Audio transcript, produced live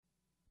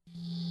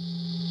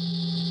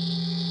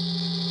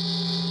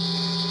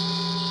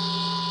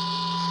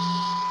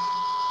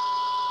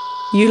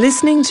You're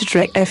listening to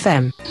Trek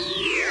FM.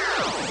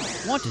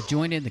 Want to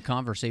join in the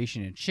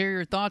conversation and share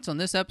your thoughts on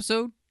this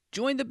episode?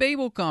 Join the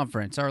Babel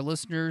Conference, our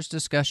listeners'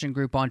 discussion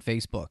group on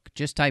Facebook.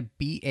 Just type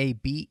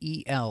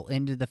BABEL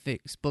into the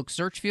Facebook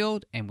search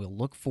field, and we'll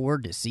look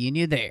forward to seeing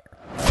you there.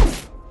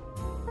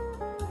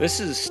 This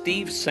is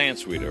Steve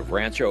Sansweet of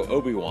Rancho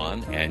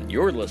Obi-Wan, and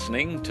you're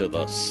listening to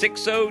the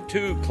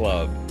 602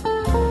 Club.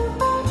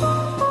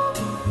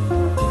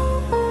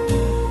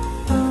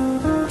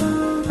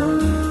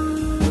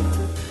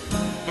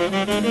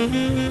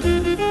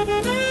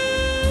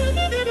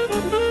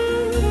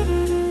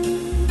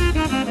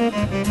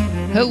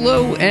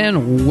 Hello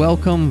and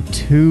welcome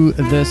to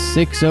the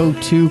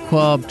 602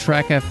 Club,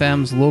 Trek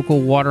FM's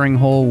local watering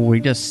hole, where we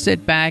just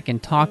sit back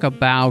and talk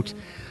about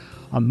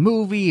a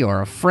movie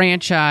or a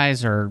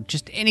franchise or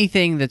just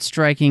anything that's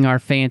striking our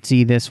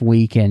fancy this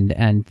week.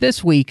 And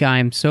this week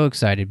I'm so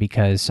excited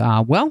because,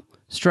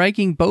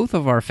 striking both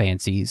of our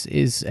fancies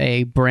is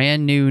a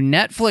brand new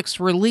Netflix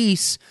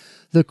release,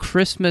 The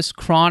Christmas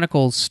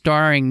Chronicles,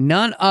 starring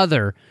none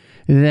other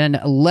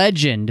than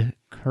legend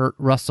Kurt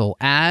Russell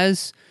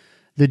as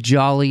the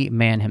Jolly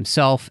Man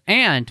himself.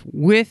 And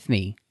with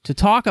me to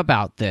talk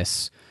about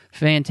this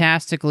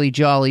fantastically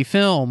jolly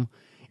film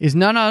is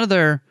none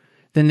other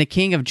than the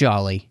King of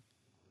Jolly,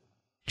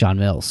 John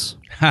Mills.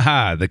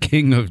 Haha, the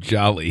King of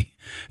Jolly.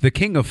 The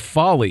King of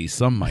Folly,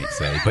 some might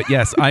say. But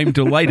yes, I'm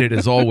delighted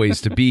as always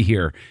to be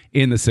here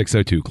in the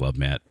 602 Club,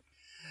 Matt.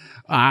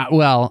 I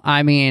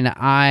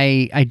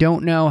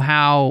don't know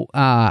how,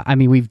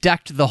 we've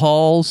decked the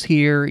halls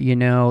here, you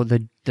know,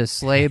 the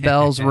sleigh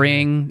bells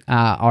ring.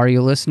 Are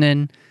you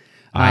listening?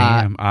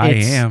 I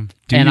am.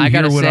 Do you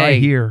hear what I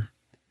hear?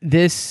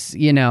 This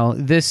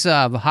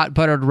hot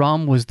buttered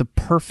rum was the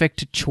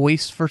perfect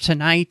choice for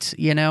tonight,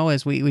 you know,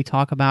 as we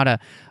talk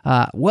about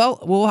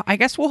I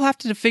guess we'll have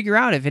to figure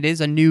out if it is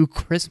a new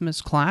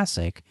Christmas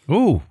classic.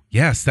 Oh,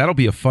 yes, that'll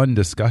be a fun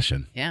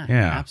discussion. Yeah,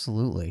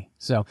 absolutely.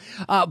 So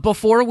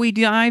before we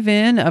dive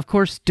in, of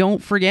course,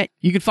 don't forget,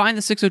 you can find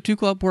the 602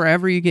 Club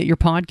wherever you get your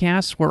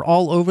podcasts. We're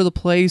all over the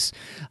place,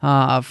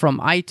 from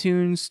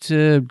iTunes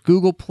to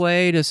Google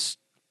Play to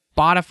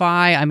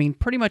Spotify.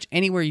 Pretty much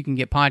anywhere you can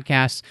get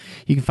podcasts,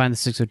 you can find the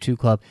 602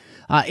 Club.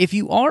 If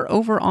you are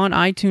over on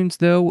iTunes,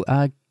 though,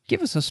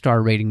 give us a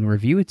star rating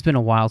review. It's been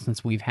a while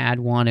since we've had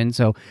one, and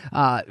so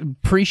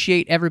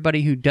appreciate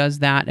everybody who does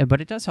that, but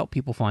it does help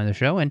people find the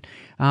show, and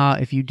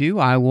if you do,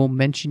 I will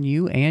mention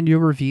you and your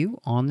review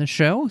on the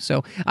show.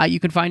 So you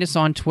can find us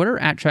on Twitter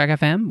at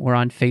TrekFM. We're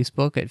on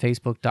Facebook at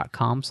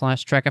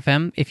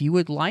facebook.com/TrekFM. If you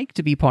would like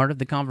to be part of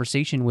the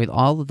conversation with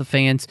all of the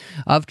fans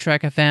of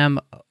Trek FM,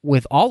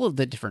 with all of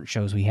the different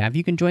shows we have,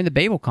 you can join the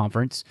Babel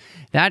Conference.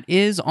 That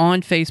is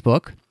on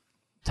Facebook.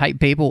 Type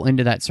Babel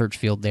into that search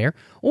field there,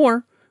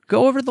 or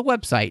go over to the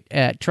website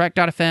at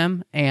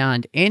trek.fm,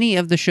 and any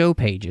of the show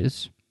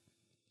pages,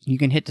 you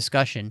can hit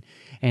discussion,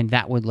 and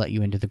that would let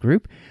you into the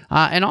group.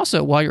 And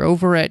also, while you're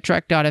over at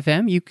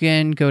trek.fm, you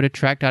can go to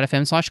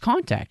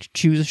trek.fm/contact,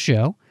 choose a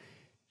show,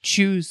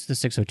 choose the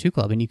 602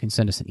 Club, and you can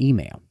send us an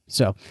email.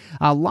 So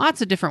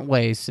lots of different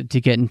ways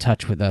to get in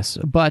touch with us.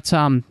 But,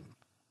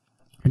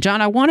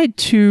 John, I wanted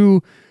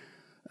to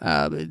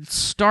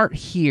start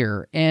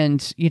here,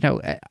 and, you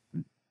know,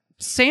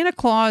 Santa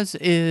Claus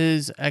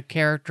is a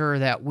character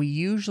that we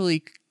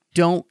usually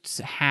don't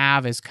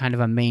have as kind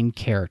of a main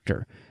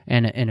character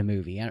in a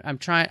movie.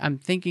 I'm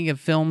thinking of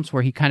films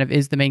where he kind of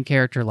is the main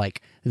character,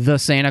 like The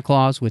Santa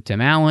Claus with Tim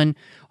Allen.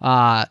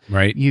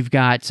 Right. You've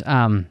got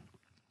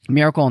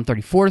Miracle on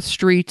 34th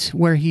Street,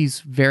 where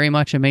he's very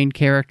much a main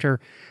character.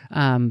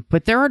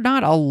 But there are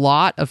not a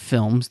lot of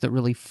films that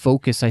really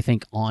focus, I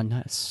think,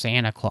 on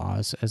Santa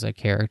Claus as a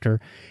character.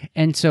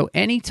 And so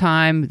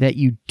anytime that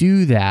you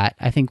do that,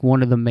 I think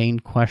one of the main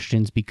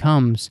questions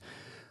becomes,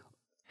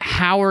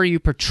 how are you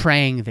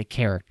portraying the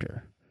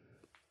character?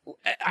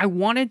 I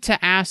wanted to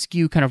ask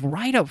you kind of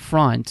right up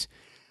front,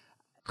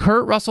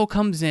 Kurt Russell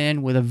comes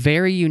in with a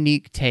very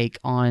unique take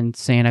on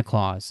Santa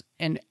Claus.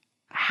 And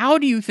how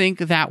do you think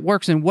that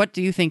works? And what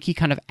do you think he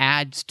kind of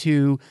adds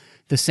to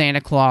the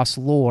Santa Claus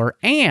lore?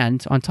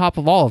 And on top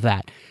of all of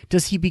that,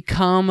 does he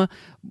become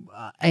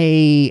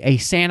a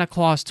Santa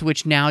Claus to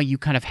which now you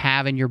kind of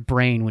have in your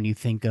brain when you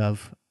think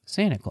of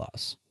Santa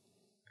Claus?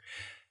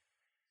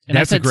 And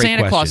that's I said a great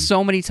Santa Claus question.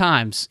 so many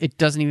times, it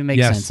doesn't even make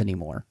sense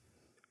anymore.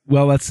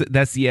 Well, that's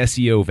the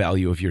SEO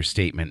value of your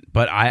statement.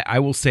 But I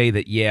will say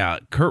that, yeah,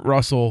 Kurt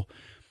Russell,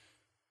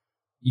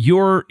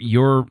 you're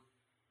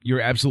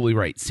absolutely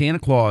right. Santa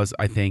Claus,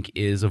 I think,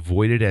 is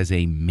avoided as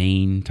a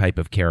main type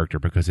of character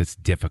because it's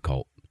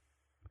difficult.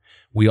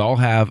 We all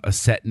have a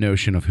set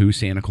notion of who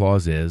Santa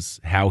Claus is,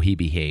 how he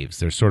behaves.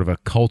 There's sort of a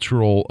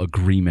cultural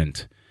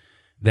agreement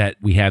that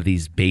we have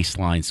these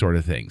baseline sort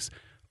of things.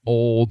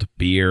 Old,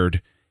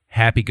 beard,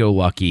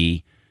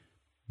 happy-go-lucky,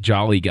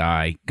 jolly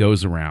guy,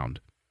 goes around.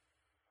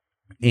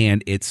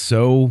 And it's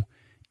so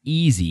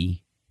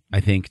easy, I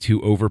think,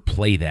 to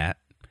overplay that.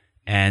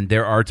 And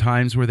there are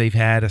times where they've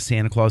had a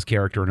Santa Claus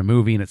character in a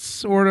movie and it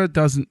sort of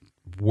doesn't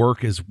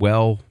work as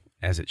well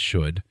as it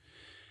should.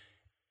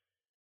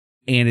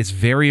 And it's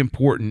very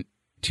important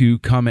to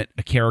come at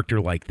a character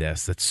like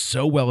this that's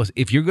so well.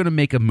 If you're going to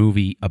make a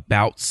movie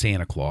about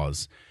Santa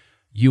Claus,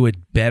 you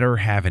had better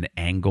have an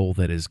angle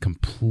that is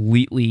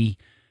completely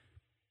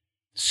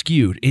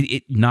skewed.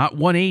 It not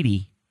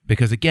 180,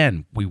 because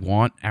again, we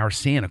want our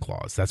Santa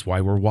Claus. That's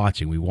why we're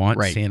watching. We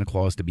want Santa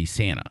Claus to be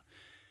Santa.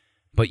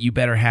 But you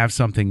better have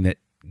something that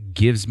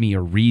gives me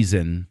a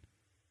reason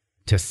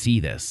to see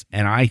this.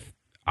 And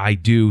I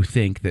do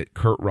think that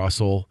Kurt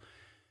Russell,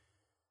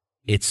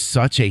 it's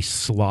such a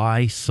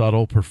sly,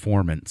 subtle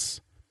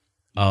performance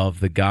of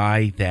the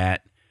guy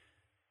that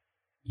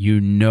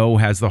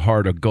has the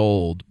heart of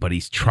gold, but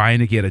he's trying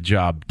to get a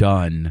job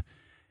done,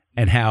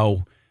 and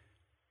how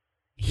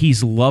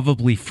he's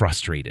lovably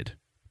frustrated.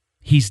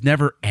 He's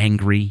never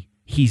angry.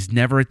 He's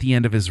never at the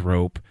end of his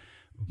rope,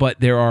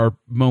 but there are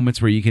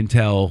moments where you can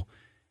tell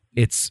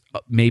it's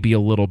maybe a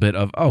little bit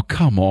of, oh,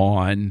 come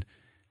on,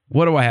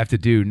 what do I have to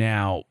do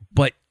now?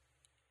 But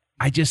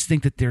I just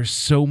think that there's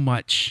so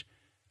much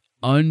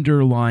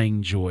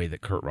underlying joy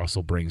that Kurt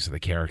Russell brings to the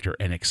character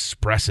and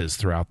expresses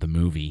throughout the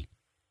movie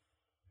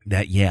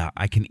that, yeah,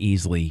 I can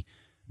easily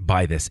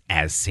buy this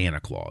as Santa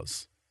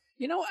Claus.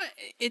 You know,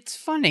 it's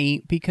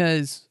funny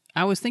because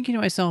I was thinking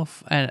to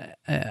myself,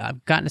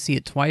 I've gotten to see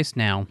it twice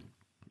now,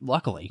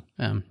 luckily.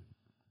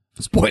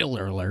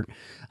 Spoiler alert.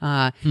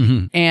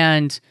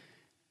 And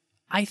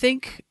I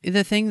think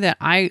the thing that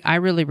I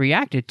really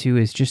reacted to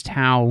is just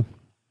how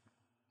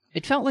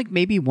it felt like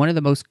maybe one of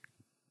the most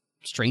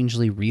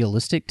strangely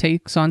realistic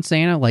takes on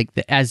Santa, like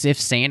as if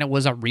Santa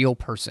was a real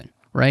person,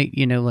 right?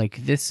 You know,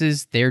 like this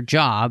is their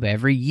job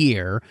every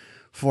year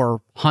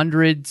for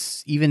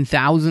hundreds, even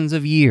thousands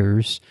of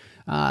years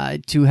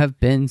to have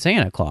been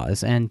Santa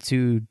Claus and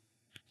to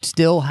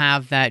still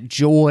have that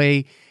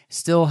joy,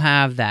 still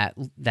have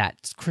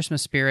that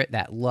Christmas spirit,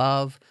 that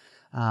love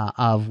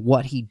of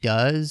what he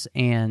does.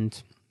 And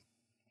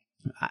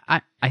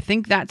I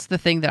think that's the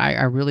thing that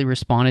I really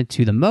responded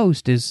to the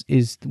most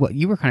is what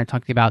you were kind of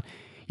talking about.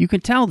 You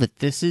can tell that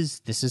this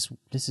is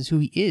who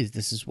he is.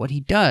 This is what he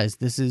does.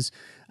 This is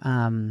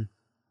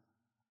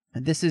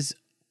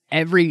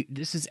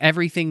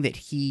everything that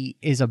he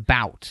is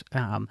about.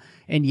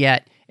 And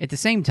yet at the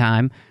same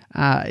time,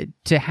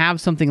 to have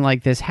something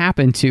like this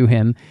happen to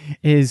him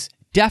is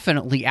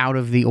definitely out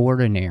of the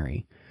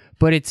ordinary.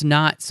 But it's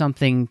not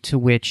something to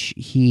which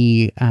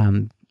he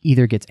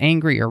either gets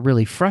angry or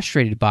really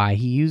frustrated by.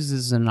 He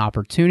uses an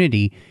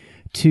opportunity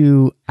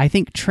to, I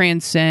think,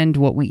 transcend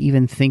what we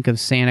even think of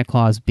Santa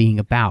Claus being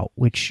about,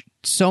 which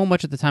so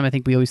much of the time I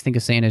think we always think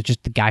of Santa as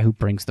just the guy who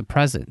brings the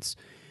presents.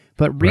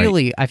 But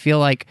really, I feel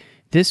like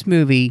this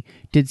movie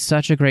did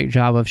such a great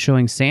job of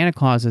showing Santa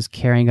Claus as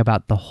caring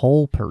about the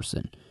whole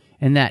person,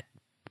 and that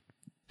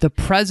the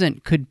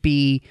present could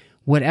be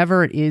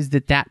whatever it is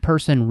that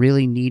person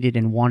really needed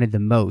and wanted the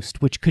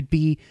most, which could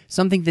be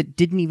something that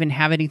didn't even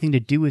have anything to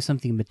do with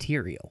something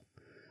material.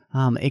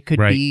 It could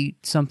be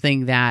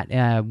something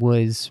that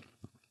was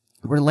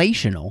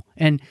relational.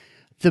 And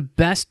the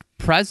best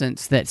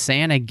presents that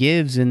Santa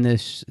gives in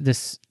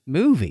this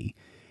movie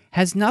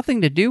has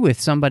nothing to do with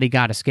somebody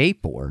got a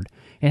skateboard.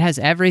 It has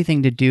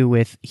everything to do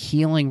with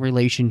healing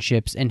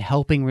relationships and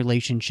helping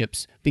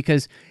relationships,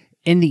 because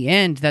in the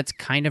end, that's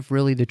kind of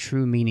really the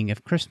true meaning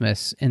of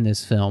Christmas in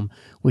this film,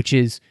 which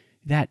is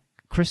that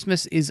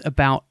Christmas is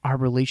about our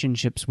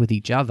relationships with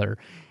each other.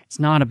 It's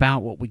not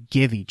about what we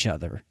give each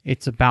other.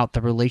 It's about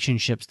the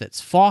relationships that's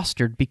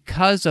fostered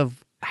because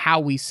of how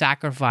we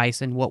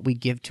sacrifice and what we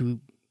give to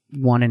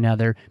one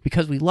another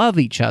because we love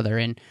each other.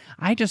 And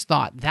I just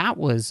thought that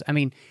was, I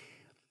mean,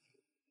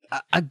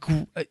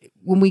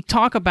 when we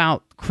talk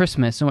about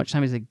Christmas, so much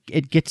time is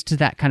it gets to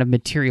that kind of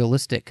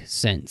materialistic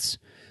sense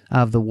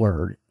of the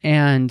word.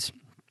 And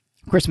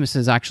Christmas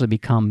has actually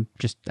become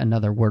just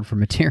another word for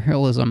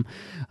materialism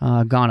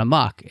gone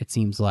amok, it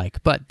seems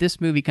like. But this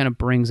movie kind of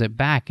brings it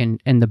back.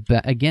 And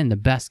the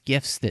best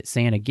gifts that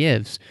Santa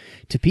gives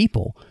to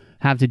people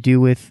have to do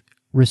with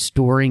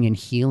restoring and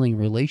healing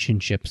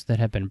relationships that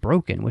have been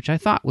broken, which I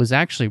thought was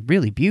actually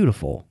really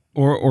beautiful.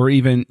 Or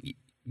even,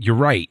 you're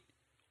right.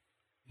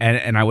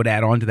 And I would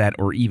add on to that,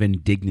 or even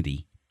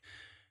dignity.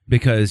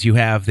 Because you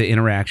have the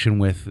interaction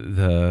with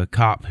the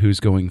cop who's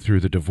going through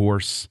the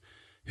divorce,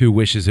 who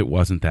wishes it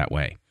wasn't that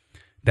way.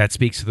 That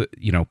speaks to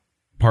the,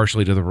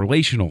 partially to the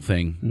relational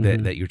thing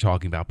that you're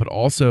talking about, but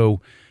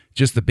also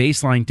just the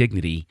baseline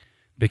dignity,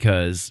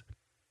 because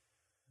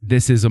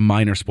this is a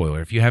minor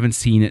spoiler. If you haven't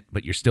seen it,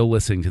 but you're still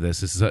listening to this,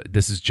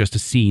 this is just a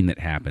scene that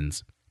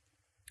happens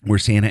where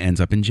Santa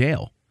ends up in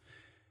jail.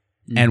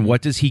 And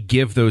what does he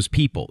give those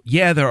people?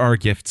 Yeah, there are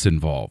gifts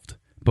involved,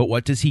 but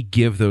what does he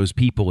give those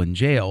people in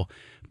jail?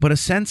 But a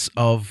sense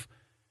of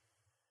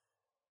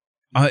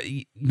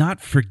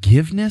not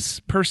forgiveness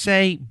per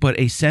se, but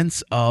a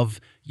sense of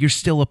you're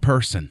still a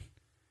person.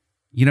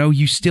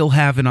 You still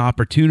have an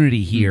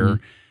opportunity here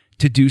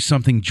to do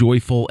something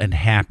joyful and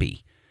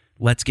happy.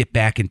 Let's get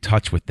back in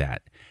touch with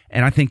that.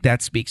 And I think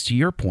that speaks to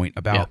your point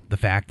about the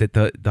fact that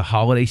the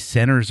holiday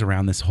centers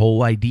around this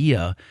whole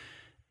idea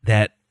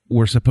that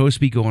we're supposed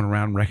to be going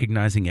around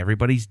recognizing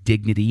everybody's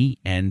dignity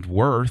and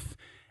worth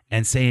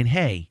and saying,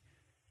 hey,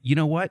 you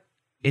know what?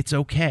 It's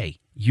okay.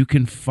 You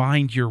can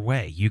find your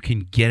way. You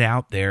can get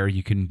out there.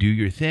 You can do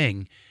your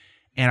thing.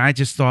 And I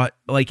just thought,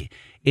 like,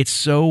 it's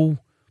so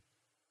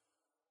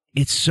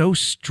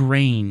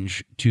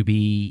strange to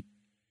be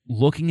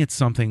looking at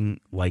something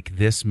like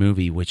this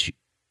movie, which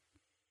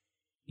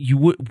you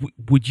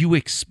would you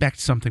expect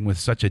something with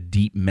such a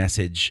deep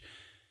message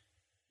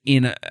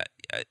in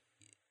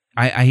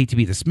I hate to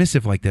be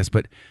dismissive like this,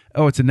 but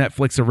it's a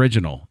Netflix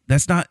original.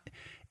 That's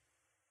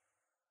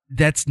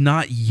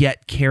not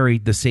yet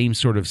carried the same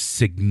sort of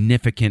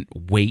significant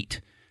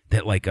weight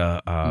that like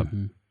a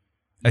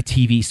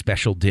TV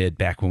special did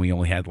back when we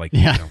only had like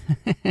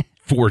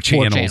 4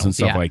 channels and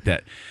stuff like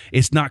that.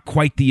 It's not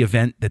quite the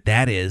event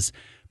that is,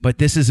 but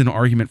this is an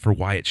argument for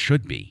why it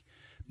should be,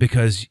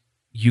 because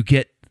you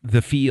get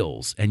the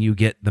feels and you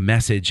get the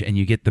message and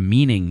you get the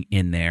meaning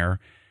in there.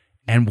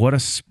 And what a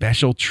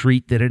special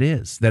treat that it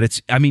is.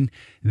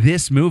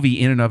 This movie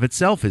in and of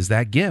itself is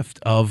that gift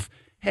of,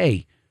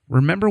 hey,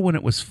 remember when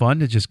it was fun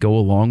to just go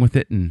along with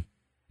it and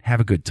have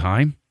a good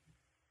time?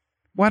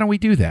 Why don't we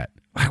do that?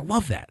 I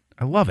love that.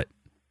 I love it.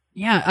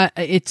 Yeah,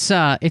 it's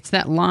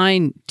that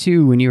line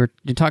too when you're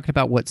talking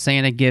about what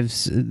Santa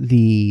gives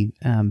the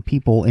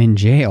people in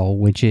jail,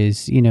 which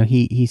is,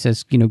 he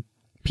says,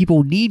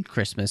 people need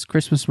Christmas.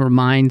 Christmas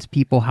reminds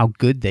people how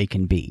good they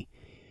can be.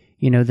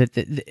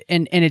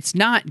 And it's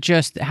not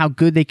just how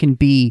good they can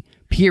be,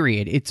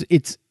 period.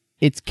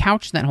 It's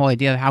couched in that whole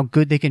idea of how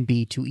good they can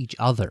be to each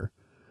other.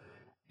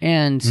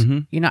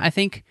 And, I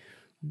think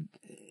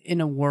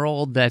in a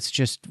world that's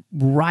just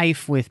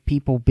rife with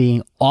people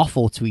being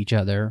awful to each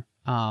other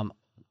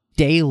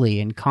daily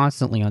and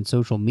constantly on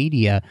social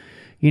media,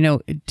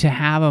 to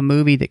have a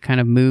movie that kind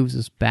of moves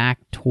us back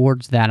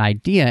towards that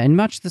idea in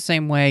much the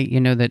same way,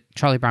 that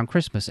Charlie Brown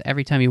Christmas,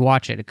 every time you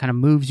watch it, it kind of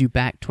moves you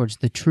back towards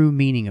the true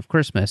meaning of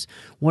Christmas.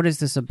 What is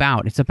this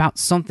about? It's about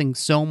something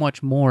so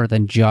much more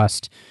than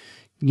just,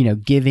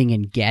 giving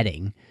and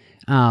getting.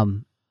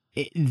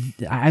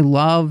 I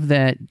love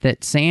that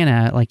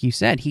Santa, like you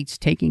said, he's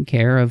taking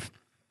care of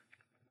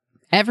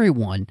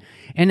everyone.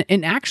 And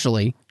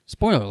actually,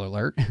 spoiler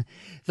alert,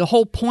 the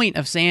whole point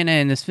of Santa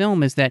in this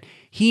film is that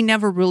he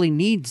never really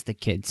needs the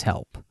kids'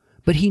 help,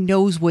 but he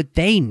knows what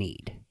they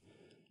need.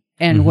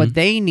 And what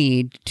they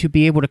need to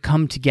be able to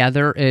come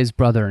together as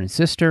brother and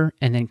sister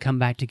and then come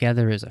back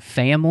together as a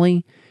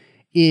family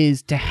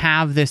is to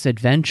have this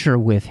adventure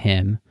with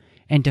him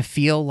and to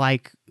feel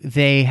like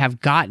they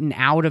have gotten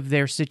out of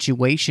their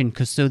situation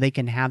so they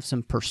can have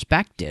some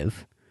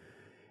perspective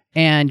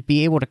and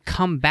be able to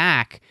come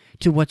back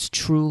to what's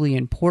truly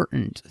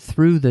important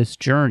through this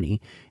journey.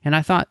 And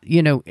I thought,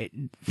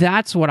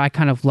 that's what I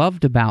kind of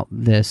loved about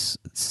this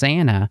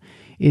Santa,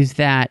 is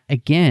that,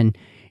 again,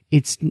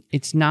 it's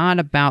not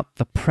about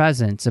the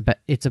presents, but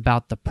it's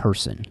about the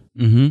person.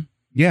 Mm-hmm.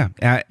 Yeah,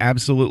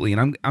 absolutely.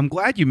 And I'm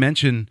glad you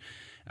mentioned,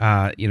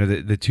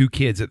 the 2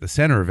 kids at the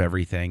center of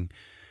everything,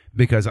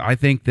 because I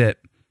think that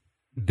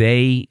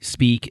they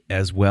speak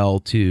as well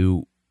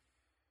to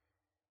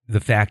the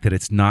fact that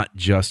it's not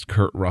just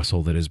Kurt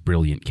Russell that is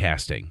brilliant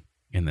casting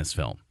in this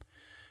film,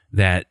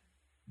 that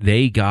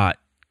they got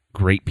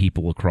great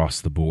people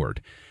across the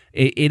board.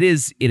 It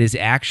is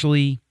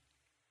actually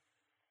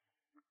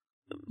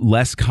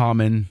less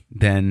common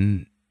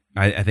than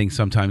I think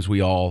sometimes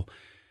we all,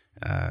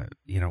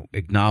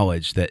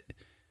 acknowledge, that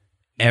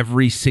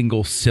every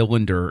single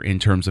cylinder in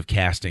terms of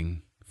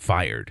casting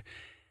fired.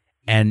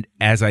 And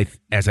as I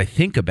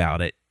think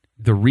about it,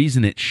 the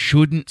reason it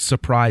shouldn't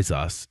surprise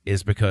us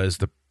is because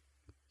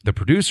the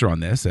producer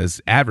on this,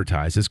 as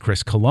advertised, is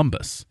Chris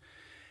Columbus.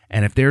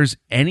 And if there's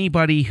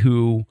anybody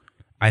who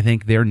I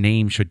think their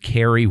name should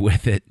carry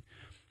with it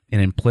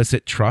an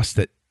implicit trust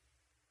that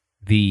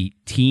the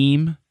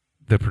team,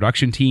 the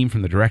production team,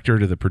 from the director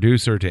to the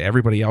producer to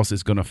everybody else,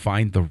 is going to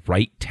find the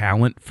right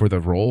talent for the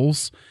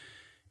roles,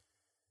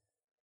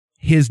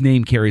 his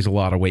name carries a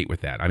lot of weight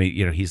with that. I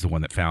mean, he's the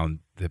one that found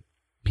the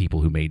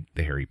people who made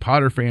the Harry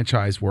Potter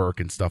franchise work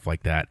and stuff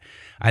like that.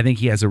 I think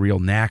he has a real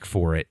knack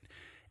for it.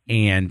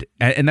 And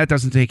that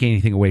doesn't take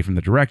anything away from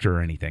the director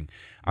or anything.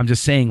 I'm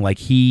just saying, like,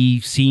 he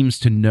seems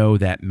to know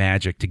that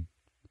magic to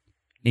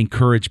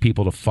encourage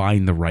people to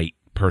find the right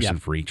person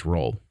for each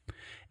role.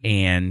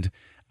 And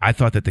I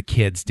thought that the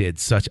kids did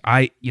such,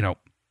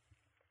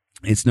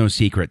 it's no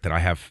secret that I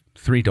have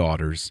 3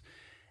 daughters.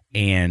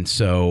 And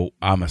so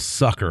I'm a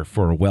sucker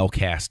for a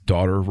well-cast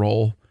daughter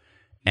role.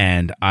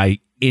 And I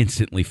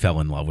instantly fell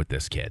in love with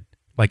this kid.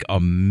 Like,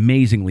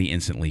 amazingly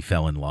instantly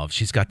fell in love.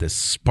 She's got this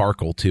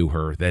sparkle to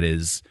her that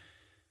is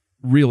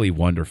really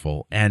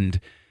wonderful. And,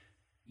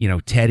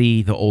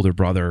 Teddy, the older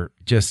brother,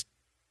 just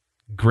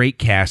great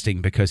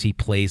casting because he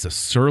plays a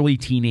surly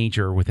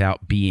teenager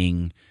without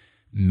being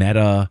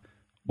meta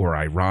or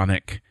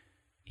ironic.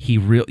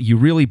 You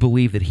really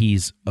believe that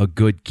he's a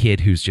good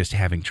kid who's just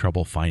having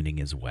trouble finding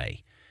his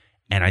way.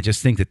 And I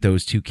just think that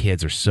those 2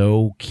 kids are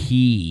so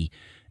key,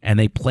 and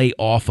they play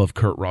off of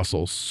Kurt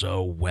Russell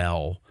so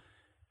well.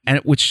 And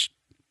which,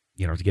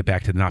 to get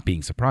back to the not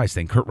being surprised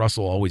thing, Kurt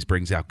Russell always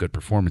brings out good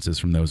performances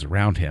from those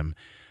around him.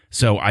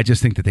 So I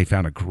just think that they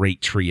found a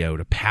great trio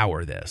to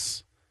power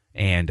this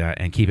and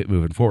keep it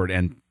moving forward,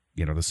 and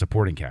the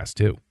supporting cast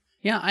too.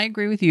 Yeah, I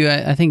agree with you.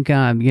 I think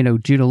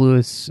Judah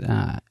Lewis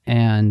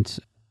and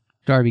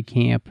Darby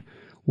Camp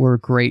were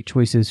great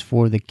choices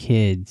for the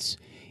kids,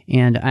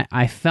 and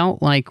I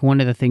felt like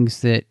one of the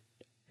things that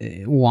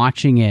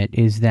watching it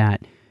is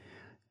that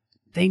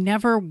they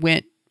never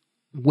went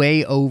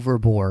way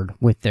overboard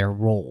with their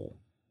role.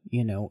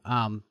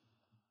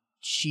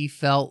 She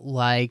felt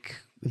like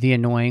the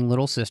annoying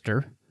little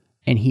sister,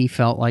 and he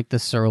felt like the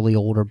surly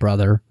older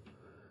brother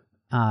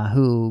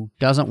who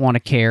doesn't want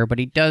to care, but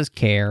he does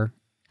care.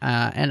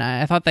 And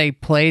I thought they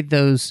played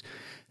those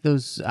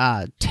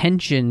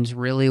tensions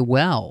really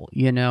well,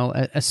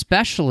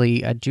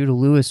 especially Judah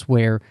Lewis,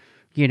 where,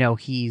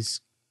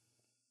 he's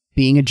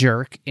being a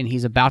jerk and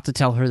he's about to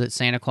tell her that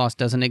Santa Claus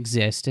doesn't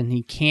exist, and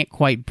he can't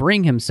quite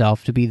bring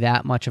himself to be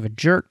that much of a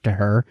jerk to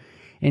her.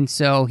 And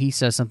so he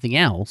says something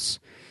else.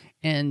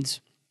 And,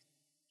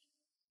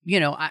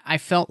 I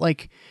felt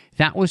like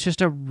that was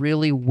just a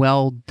really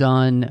well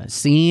done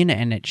scene,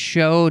 and it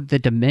showed the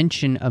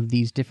dimension of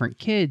these different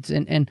kids.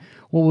 And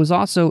what was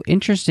also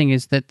interesting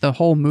is that the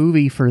whole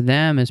movie for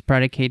them is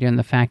predicated on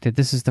the fact that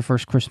this is the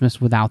first Christmas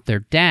without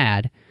their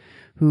dad,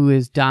 who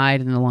has died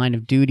in the line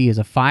of duty as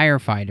a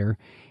firefighter.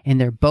 And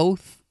they're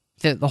both,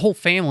 the whole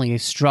family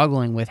is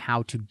struggling with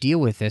how to deal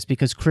with this,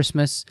 because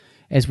Christmas,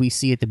 as we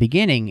see at the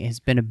beginning,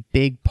 has been a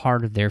big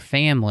part of their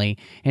family,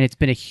 and it's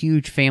been a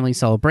huge family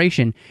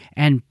celebration.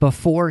 And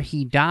before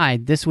he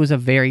died, this was a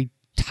very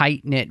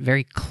tight-knit,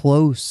 very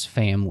close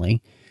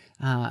family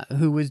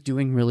who was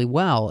doing really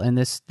well. And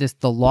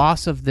the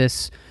loss of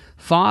this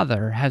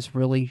father has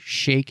really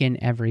shaken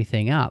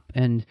everything up.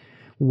 And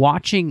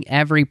watching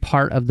every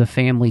part of the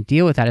family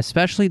deal with that,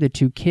 especially the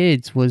two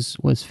kids,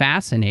 was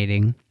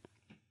fascinating.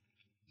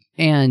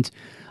 And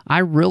I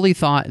really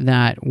thought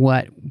that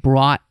what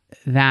brought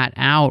that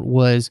out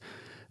was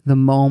the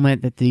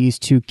moment that these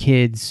two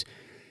kids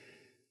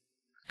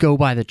go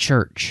by the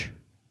church.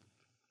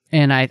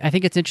 And I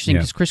think it's interesting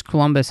because Chris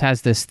Columbus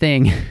has this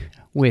thing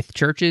with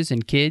churches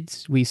and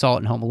kids. We saw it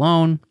in Home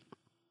Alone,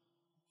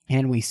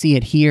 and we see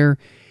it here.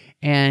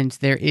 And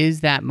there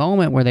is that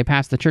moment where they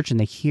pass the church and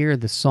they hear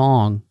the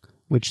song,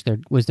 which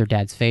was their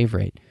dad's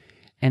favorite.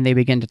 And they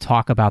begin to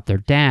talk about their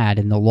dad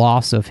and the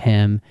loss of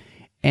him.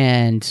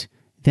 And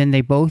then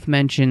they both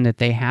mention that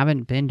they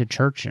haven't been to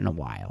church in a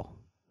while.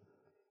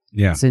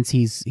 Yeah. Since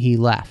he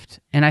left.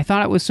 And I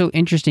thought it was so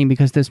interesting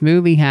because this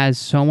movie has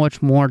so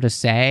much more to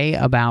say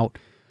about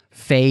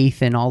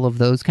faith and all of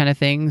those kind of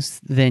things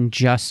than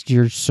just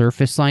your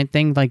surface line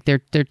thing. Like they're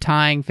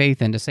tying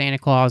faith into Santa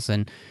Claus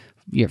and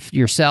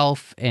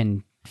yourself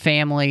and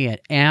family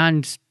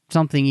and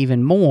something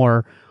even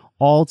more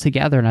all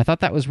together. And I thought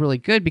that was really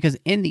good because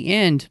in the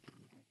end,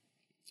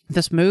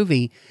 this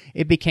movie,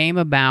 it became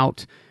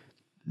about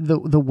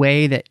the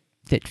way that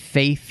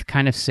faith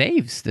kind of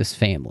saves this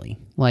family.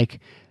 Like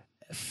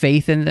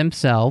faith in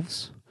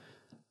themselves,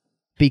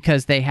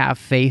 because they have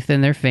faith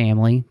in their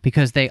family,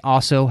 because they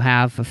also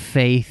have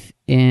faith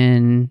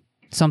in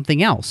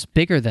something else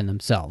bigger than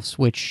themselves,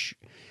 which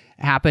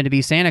happened to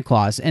be Santa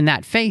Claus. And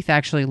that faith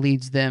actually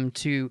leads them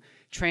to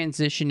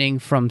transitioning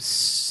from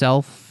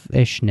selfishness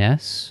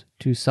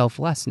to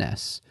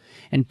selflessness.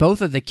 And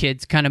both of the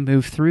kids kind of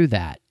move through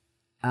that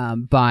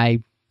by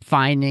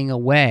finding a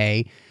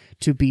way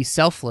to be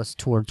selfless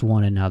towards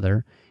one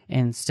another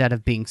instead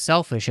of being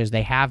selfish as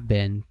they have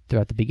been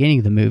throughout the beginning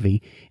of the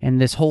movie. And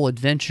this whole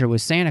adventure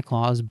with Santa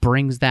Claus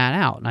brings that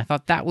out. And I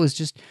thought that was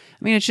just,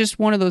 it's just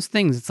one of those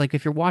things. It's like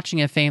if you're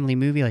watching a family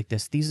movie like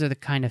this, these are the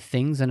kind of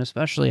things, and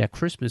especially a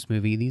Christmas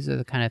movie, these are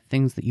the kind of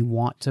things that you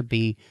want to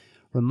be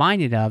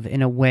reminded of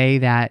in a way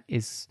that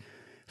is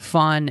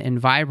fun and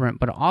vibrant,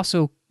 but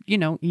also,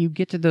 you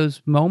get to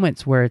those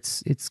moments where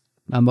it's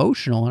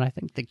emotional, and I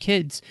think the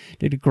kids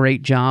did a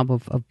great job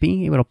of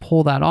being able to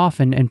pull that off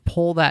and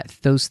pull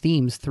those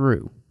themes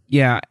through.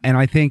 Yeah, and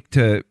I think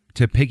to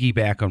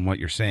piggyback on what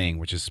you're saying,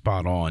 which is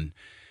spot on,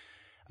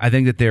 I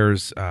think that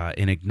there's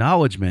an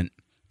acknowledgement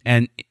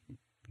and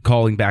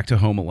calling back to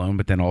Home Alone,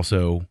 but then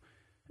also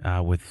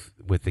with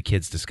the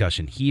kids'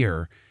 discussion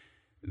here,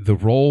 the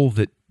role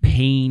that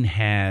pain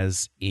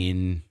has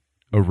in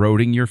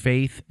eroding your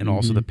faith, and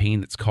also the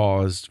pain that's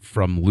caused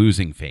from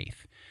losing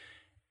faith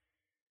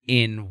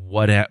in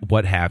what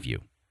have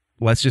you.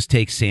 Let's just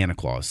take Santa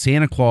Claus.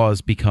 Santa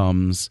Claus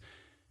becomes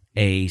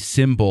a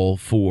symbol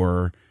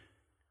for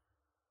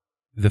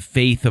the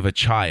faith of a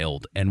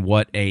child and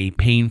what a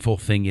painful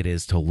thing it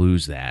is to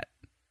lose that,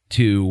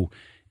 to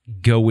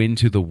go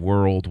into the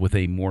world with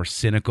a more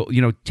cynical,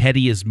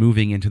 Teddy is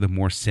moving into the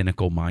more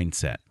cynical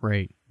mindset.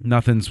 Right.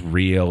 Nothing's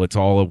real. It's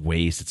all a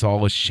waste. It's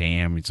all a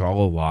sham. It's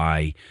all a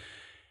lie.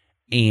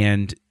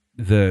 And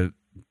the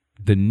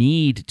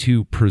need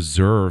to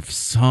preserve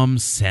some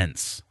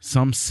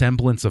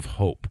semblance of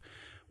hope,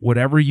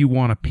 whatever you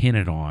want to pin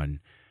it on,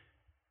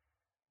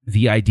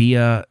 the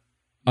idea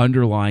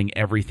underlying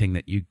everything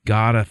that you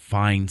gotta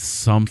find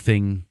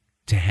something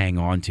to hang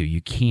on to.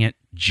 You can't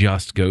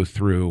just go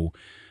through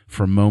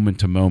from moment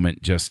to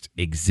moment just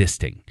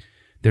existing.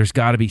 There's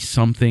got to be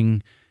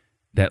something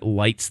that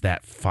lights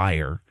that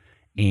fire.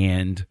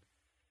 And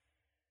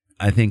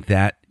I think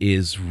that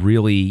is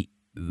really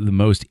the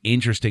most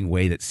interesting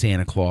way that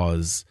Santa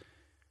Claus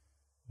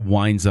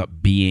winds up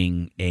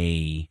being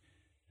a,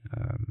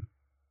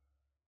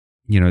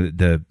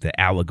 the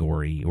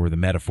allegory or the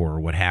metaphor or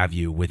what have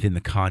you within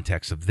the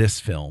context of this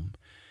film,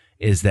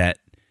 is that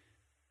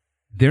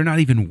they're not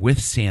even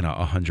with Santa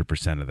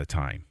 100% of the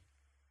time,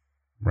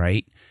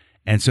 right?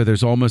 And so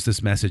there's almost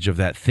this message of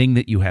that thing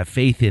that you have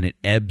faith in, it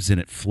ebbs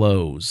and it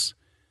flows,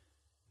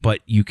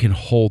 but you can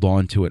hold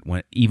on to it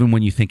even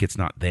when you think it's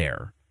not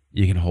there.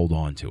 You can hold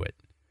on to it.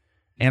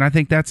 And I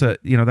think that's a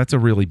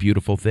really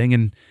beautiful thing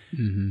and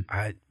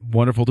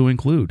wonderful to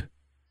include.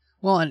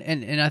 Well,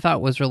 and I thought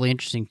it was really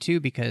interesting too,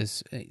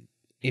 because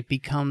it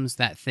becomes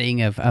that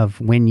thing of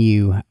when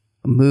you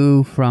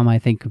move from, I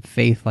think,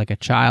 faith like a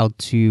child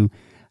to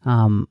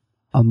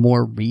a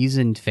more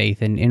reasoned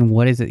faith, and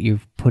what is it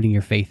you're putting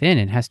your faith in?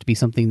 It has to be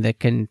something that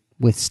can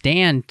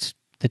withstand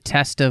the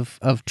test of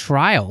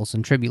trials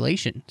and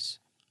tribulations.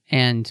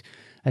 And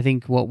I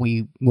think what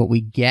we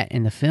get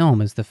in the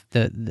film is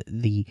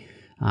the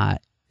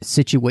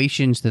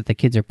situations that the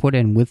kids are put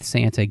in with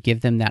Santa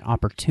give them that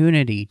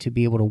opportunity to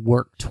be able to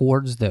work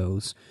towards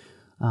those.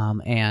 I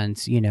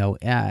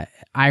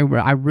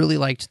really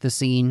liked the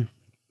scene,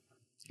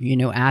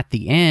 at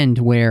the end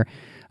where,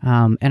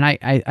 and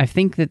I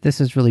think that this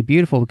is really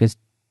beautiful because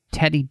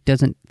Teddy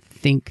doesn't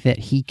think that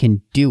he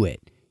can do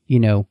it,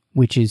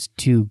 which is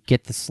to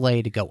get the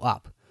sleigh to go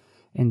up.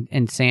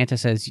 And Santa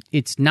says,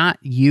 it's not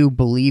you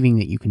believing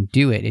that you can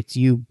do it. It's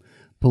you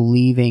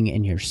believing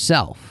in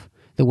yourself,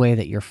 the way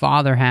that your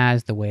father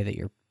has, the way that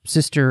your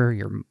sister,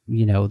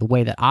 the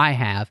way that I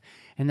have.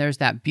 And there's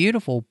that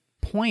beautiful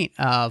point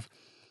of,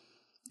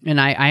 and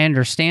I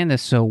understand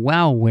this so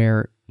well,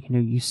 where,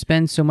 you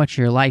spend so much of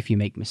your life, you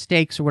make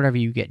mistakes or whatever,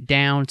 you get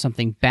down,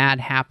 something bad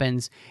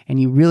happens,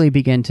 and you really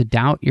begin to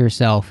doubt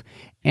yourself.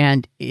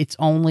 And it's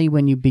only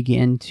when you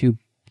begin to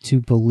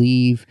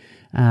believe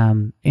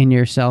in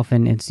yourself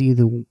and see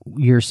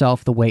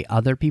yourself the way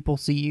other people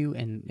see you,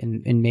 and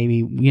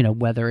maybe,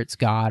 whether it's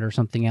God or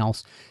something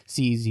else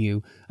sees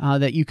you,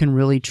 that you can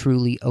really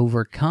truly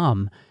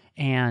overcome.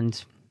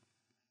 And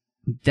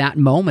that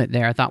moment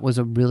there, I thought, was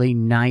a really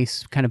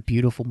nice, kind of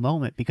beautiful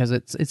moment, because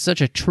it's such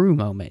a true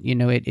moment,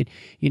 and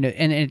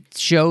it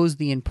shows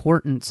the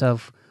importance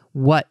of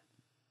what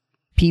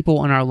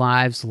people in our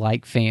lives,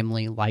 like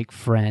family, like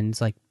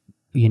friends, like,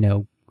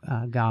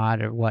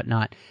 God or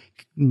whatnot,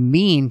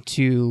 mean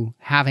to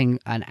having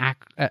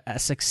a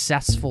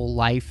successful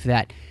life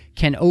that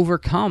can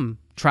overcome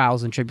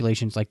trials and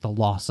tribulations, like the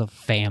loss of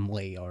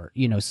family or,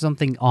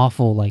 something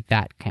awful like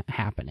that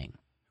happening.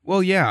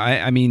 Well, yeah,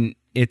 I mean,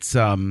 it's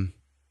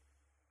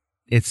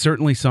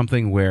certainly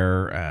something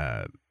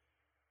where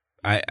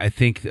I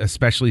think,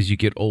 especially as you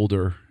get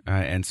older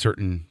and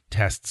certain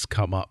tests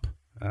come up,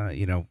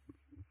 when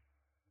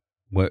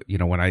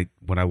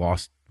I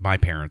lost my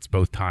parents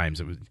both times,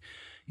 it was,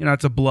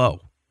 it's a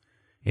blow,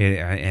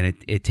 and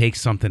it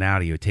takes something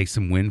out of you. It takes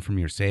some wind from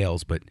your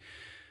sails. But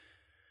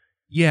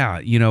yeah,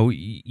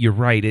 you're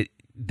right.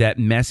 That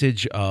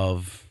message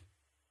of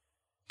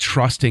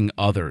trusting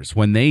others,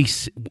 when they.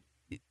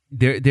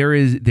 There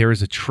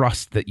is a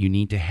trust that you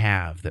need to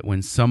have, that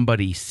when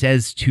somebody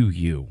says to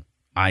you,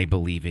 I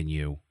believe in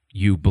you,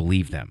 you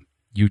believe them.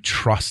 You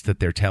trust that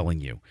they're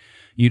telling you.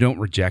 You don't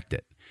reject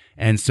it.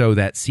 And so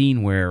that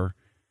scene where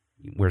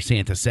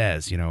Santa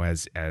says,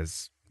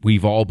 as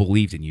we've all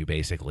believed in you,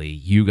 basically,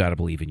 you got to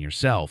believe in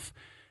yourself.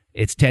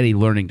 It's Teddy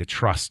learning to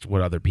trust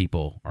what other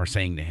people are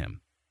saying to him,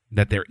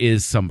 that there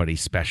is somebody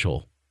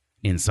special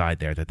inside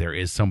there, that there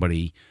is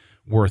somebody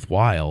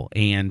worthwhile.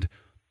 And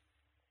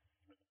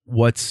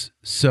what's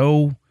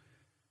so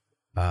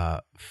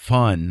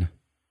fun,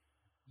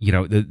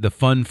 the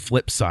fun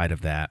flip side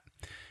of that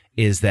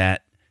is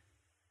that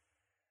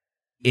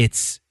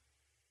it's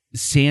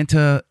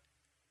Santa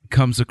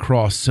comes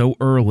across so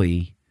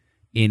early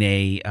in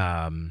a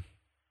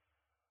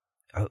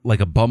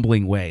like a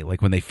bumbling way,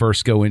 like when they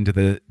first go into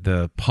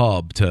the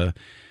pub to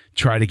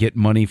try to get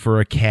money for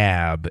a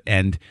cab,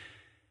 and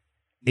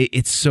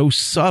it's so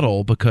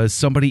subtle because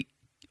somebody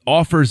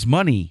offers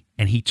money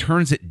and he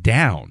turns it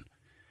down.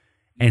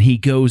 And he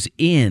goes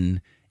in,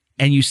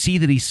 and you see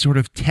that he's sort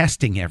of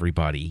testing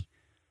everybody.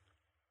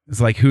 It's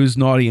like, who's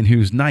naughty and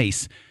who's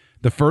nice?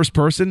 The first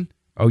person,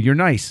 oh, you're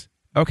nice.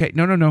 Okay,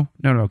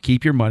 no,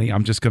 keep your money.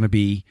 I'm just going to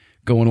be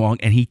going along.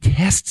 And he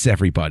tests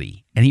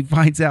everybody. And he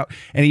finds out,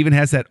 and even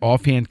has that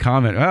offhand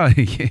comment, oh,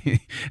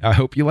 I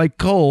hope you like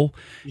coal.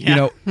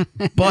 Yeah.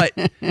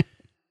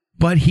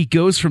 But he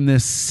goes from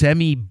this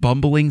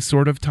semi-bumbling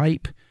sort of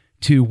type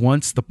to,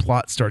 once the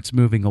plot starts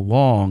moving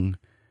along,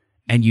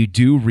 and you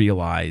do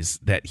realize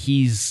that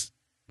he's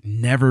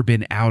never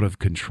been out of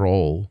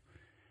control,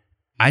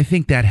 I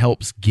think that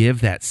helps give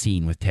that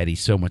scene with Teddy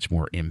so much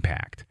more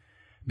impact,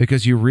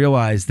 because you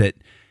realize that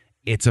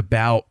it's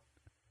about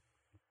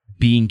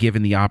being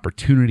given the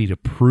opportunity to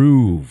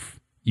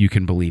prove you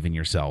can believe in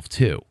yourself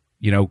too.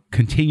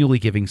 continually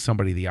giving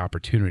somebody the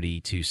opportunity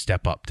to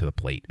step up to the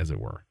plate, as it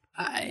were.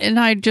 And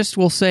I just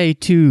will say,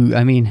 too,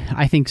 I mean,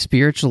 I think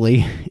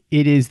spiritually,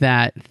 it is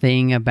that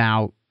thing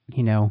about,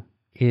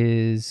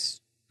 is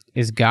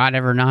God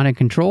ever not in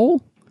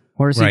control?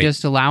 Or is he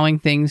just allowing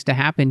things to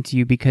happen to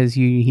you because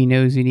he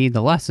knows you need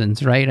the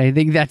lessons, right? I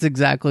think that's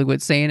exactly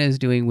what Santa is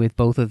doing with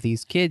both of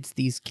these kids.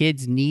 These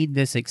kids need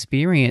this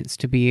experience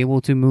to be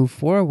able to move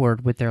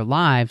forward with their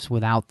lives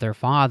without their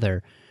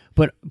father.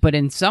 But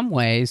in some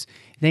ways,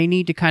 they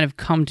need to kind of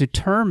come to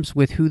terms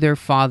with who their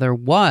father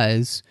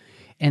was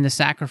and the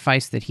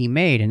sacrifice that he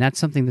made. And that's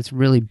something that's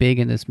really big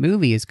in this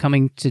movie, is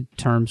coming to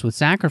terms with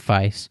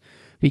sacrifice.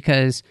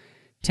 Because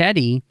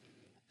Teddy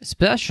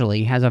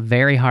especially has a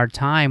very hard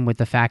time with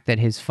the fact that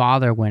his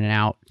father went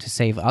out to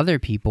save other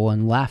people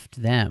and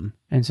left them.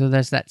 And so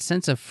there's that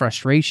sense of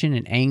frustration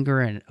and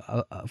anger and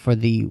for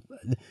the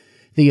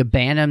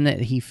abandonment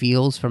that he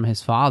feels from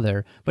his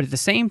father. But at the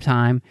same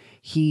time,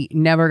 he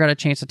never got a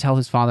chance to tell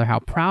his father how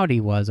proud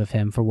he was of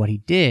him for what he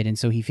did. And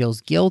so he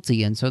feels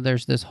guilty. And so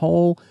there's this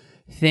whole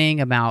thing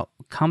about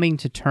coming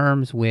to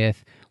terms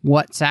with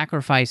what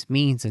sacrifice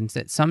means, and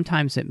that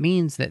sometimes it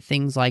means that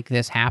things like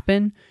this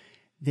happen,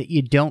 that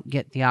you don't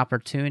get the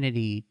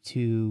opportunity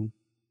to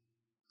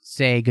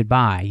say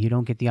goodbye. You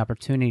don't get the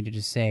opportunity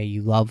to say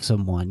you love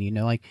someone,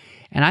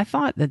 and I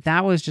thought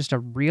that was just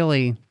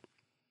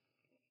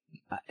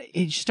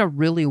it's just a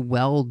really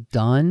well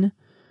done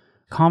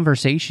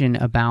conversation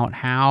about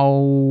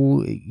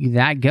how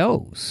that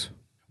goes.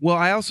 Well,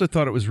 I also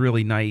thought it was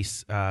really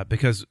nice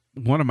because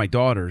one of my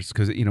daughters,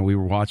 because, we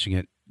were watching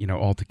it,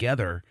 all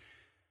together,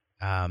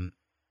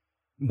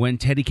 when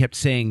Teddy kept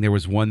saying there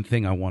was one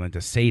thing I wanted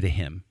to say to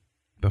him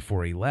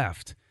before he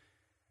left,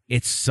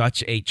 it's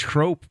such a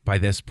trope by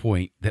this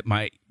point that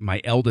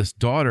my eldest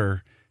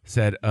daughter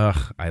said,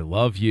 "Ugh, I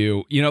love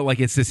you."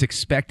 It's this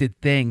expected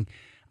thing.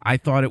 I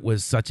thought it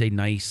was such a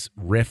nice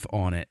riff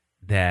on it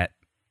that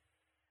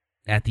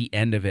at the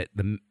end of it,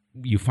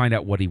 you find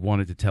out what he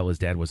wanted to tell his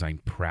dad was, "I'm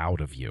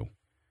proud of you."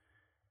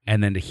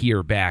 And then to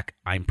hear back,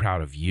 "I'm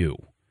proud of you."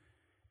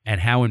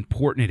 And how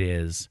important it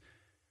is,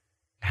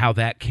 how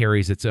that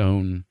carries its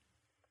own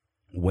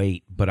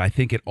weight. But I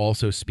think it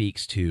also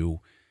speaks to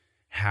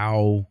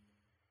how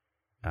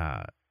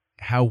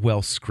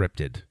well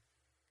scripted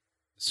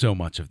so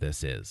much of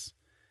this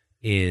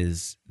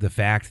is the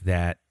fact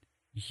that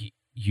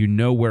you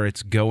know where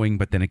it's going,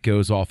 but then it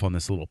goes off on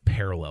this little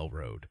parallel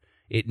road.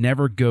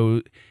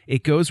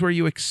 It goes where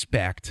you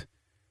expect,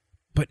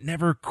 but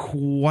never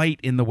quite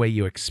in the way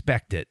you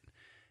expect it.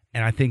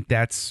 And I think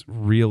that's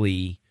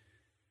really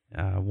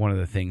one of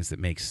the things that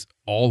makes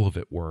all of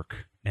it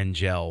work and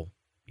gel,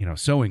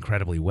 so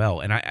incredibly well.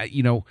 And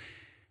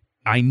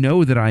I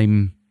know that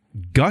I'm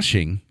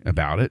gushing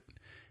about it,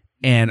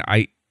 and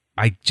I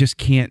just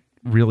can't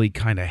really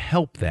kind of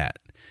help that.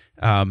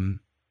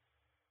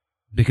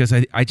 Because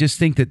I just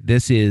think that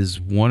this is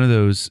one of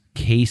those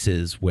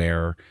cases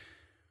where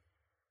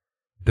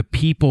the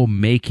people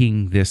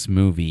making this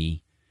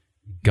movie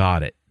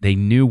got it. They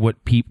knew what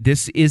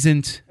this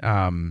isn't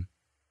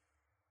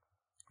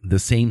the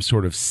same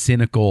sort of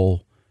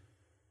cynical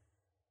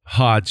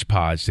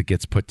hodgepodge that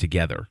gets put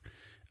together.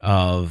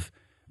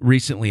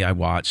 Recently I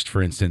watched,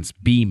 for instance,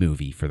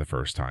 B-Movie for the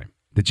first time,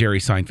 the Jerry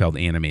Seinfeld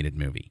animated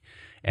movie.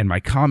 And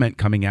my comment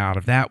coming out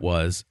of that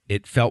was,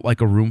 it felt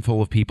like a room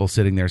full of people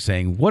sitting there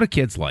saying, "What do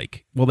kids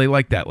like? Well, they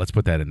like that. Let's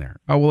put that in there.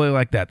 Oh, well, they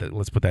like that.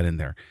 Let's put that in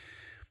there."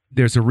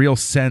 There's a real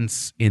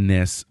sense in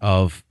this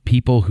of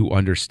people who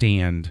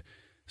understand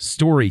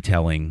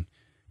storytelling,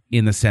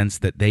 in the sense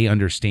that they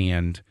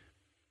understand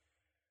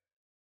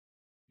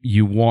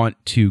you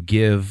want to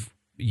give,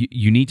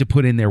 you need to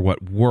put in there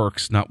what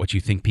works, not what you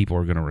think people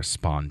are going to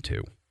respond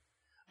to.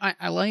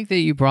 I like that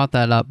you brought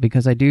that up,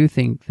 because I do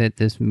think that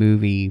this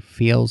movie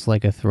feels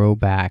like a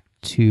throwback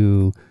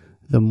to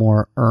the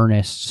more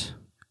earnest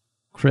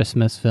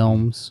Christmas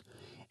films.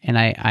 And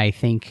I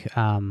think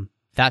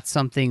that's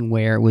something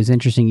where it was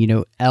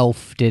interesting.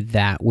 Elf did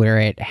that, where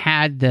it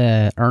had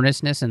the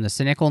earnestness and the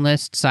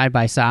cynicalness side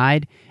by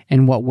side,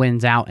 and what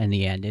wins out in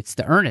the end, it's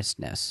the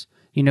earnestness.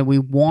 We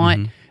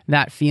want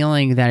that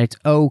feeling that it's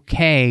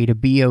okay to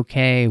be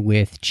okay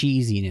with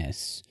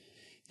cheesiness,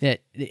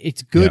 that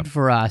it's good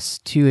for us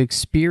to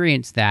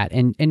experience that.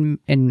 And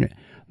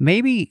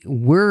maybe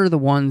we're the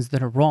ones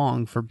that are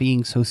wrong for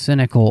being so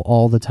cynical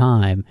all the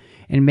time.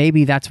 And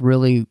maybe that's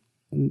really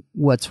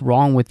what's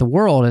wrong with the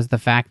world, is the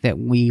fact that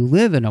we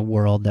live in a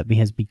world that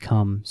has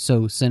become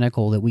so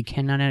cynical that we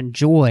cannot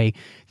enjoy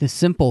the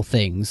simple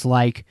things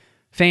like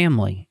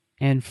family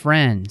and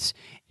friends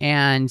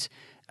and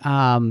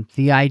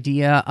the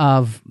idea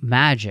of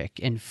magic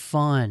and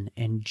fun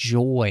and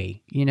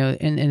joy,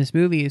 and this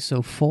movie is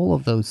so full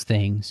of those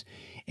things.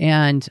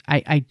 And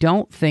I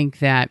don't think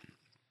that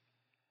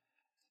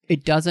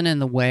it doesn't in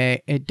a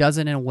way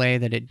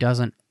that it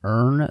doesn't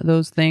earn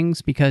those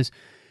things, because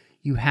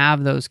you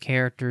have those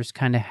characters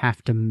kind of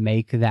have to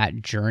make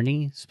that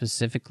journey,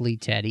 specifically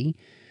Teddy.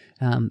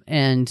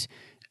 And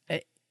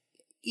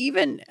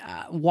even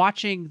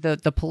watching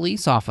the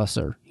police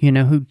officer,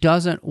 who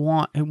doesn't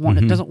want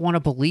to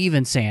believe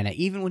in Santa,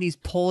 even when he's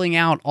pulling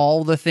out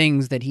all the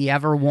things that he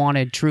ever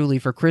wanted truly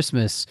for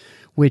Christmas,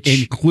 which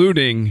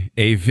including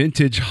a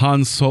vintage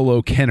Han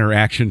Solo Kenner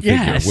action figure,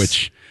 Yes.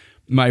 which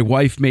my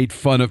wife made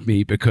fun of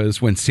me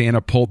because when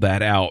Santa pulled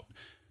that out,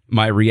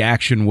 my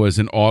reaction was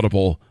an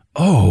audible,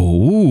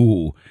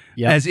 "Oh,"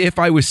 Yep. as if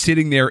I was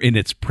sitting there in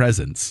its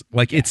presence.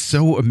 Like, it's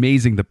so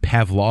amazing, the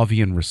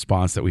Pavlovian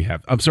response that we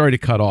have. I'm sorry to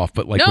cut off,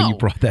 but like when you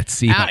brought that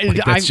scene up,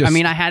 like, that's just,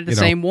 I had the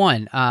same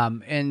one.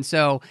 And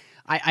so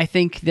I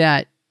think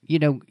that,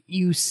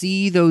 you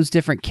see those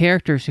different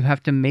characters who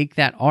have to make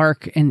that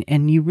arc,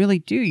 and you really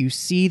do. You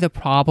see the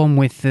problem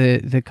with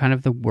the kind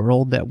of the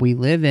world that we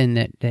live in,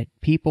 that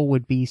people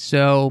would be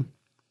so,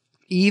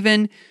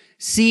 even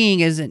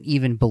seeing isn't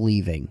even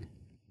believing.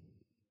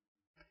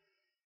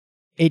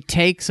 It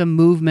takes a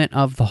movement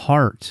of the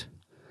heart,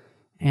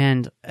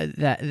 and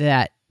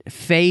that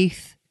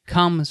faith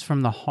comes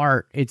from the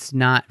heart. It's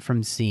not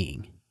from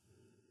seeing.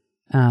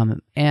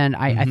 And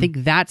I think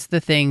that's the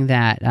thing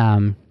that,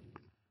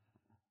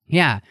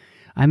 you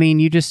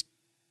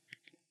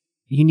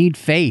need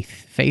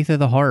faith of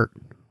the heart.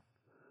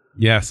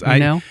 Yes,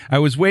 I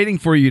was waiting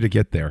for you to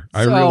get there.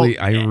 I really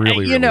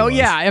was.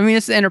 Yeah. I mean,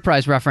 it's the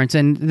Enterprise reference,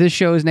 and this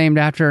show is named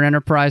after an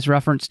Enterprise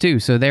reference too.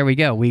 So there we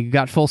go. We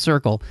got full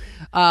circle.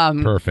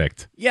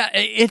 Perfect. Yeah,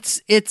 I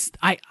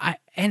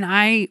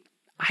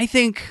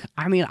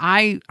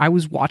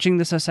was watching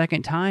this a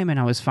second time, and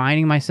I was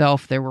finding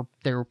myself there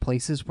were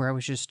places where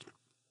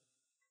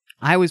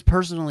I was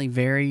personally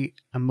very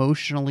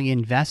emotionally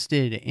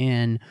invested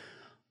in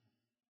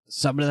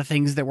some of the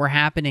things that were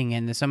happening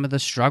and some of the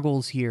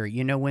struggles here.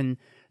 When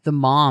the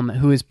mom,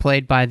 who is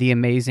played by the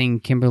amazing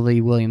Kimberly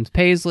Williams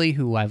Paisley,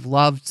 who I've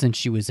loved since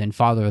she was in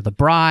Father of the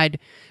Bride,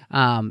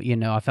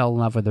 I fell in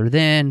love with her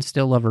then,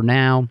 still love her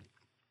now.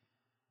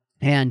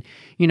 And,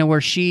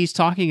 where she's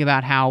talking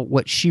about how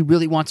what she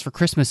really wants for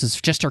Christmas is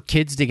just her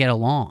kids to get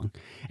along.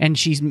 And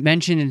she's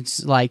mentioned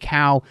it's like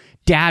how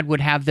dad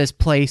would have this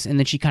place, and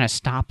then she kind of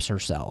stops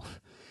herself.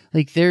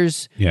 Like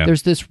there's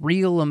this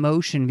real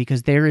emotion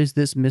because there is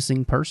this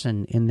missing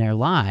person in their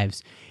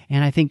lives.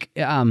 And I think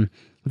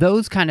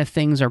those kind of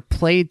things are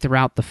played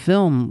throughout the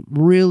film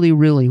really,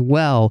 really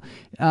well.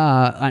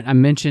 I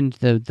mentioned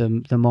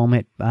the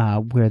moment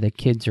where the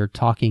kids are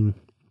talking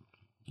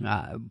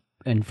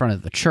in front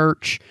of the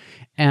church.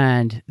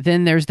 And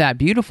then there's that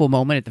beautiful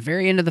moment at the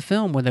very end of the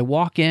film where they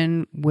walk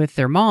in with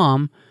their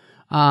mom,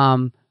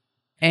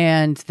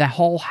 and the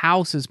whole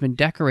house has been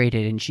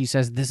decorated, and she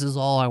says, "This is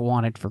all I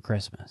wanted for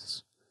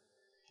Christmas."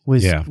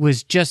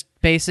 Was just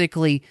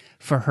basically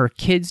for her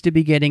kids to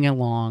be getting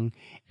along,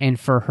 and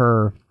for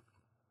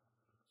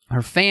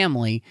her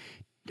family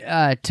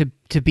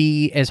to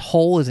be as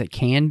whole as it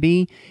can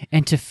be,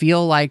 and to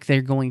feel like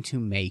they're going to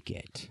make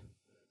it.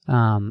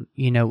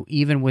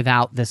 Even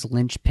without this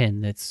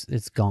linchpin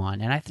that's gone.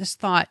 And I just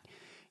thought,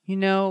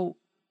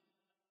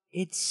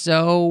 it's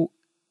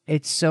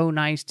so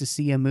nice to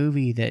see a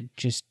movie that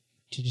just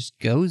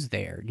goes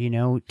there,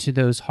 to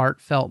those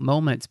heartfelt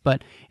moments,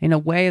 but in a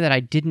way that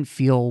I didn't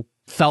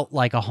felt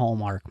like a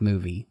Hallmark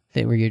movie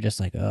where you're just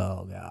like,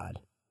 oh God.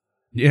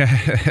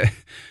 Yeah.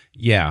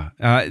 Yeah.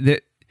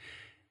 That's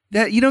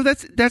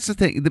the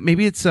thing.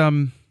 Maybe it's,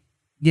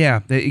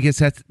 yeah, I guess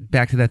that's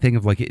back to that thing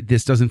of like,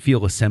 this doesn't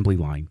feel assembly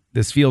line.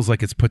 This feels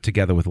like it's put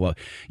together with love.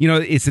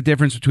 It's the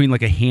difference between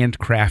like a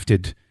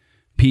handcrafted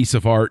piece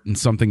of art and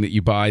something that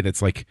you buy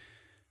that's like,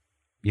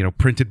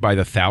 printed by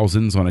the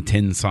thousands on a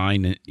tin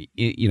sign. And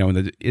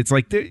it's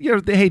like,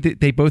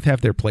 they both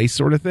have their place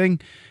sort of thing.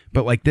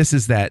 But like, this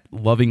is that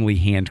lovingly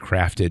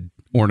handcrafted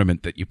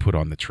ornament that you put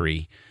on the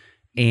tree.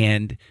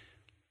 And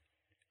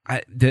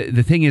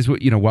the thing is,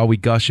 while we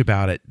gush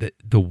about it,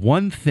 the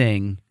one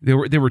thing, there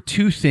were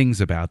two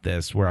things about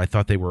this where I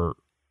thought they were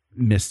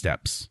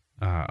missteps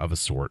of a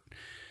sort.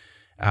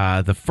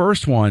 The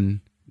first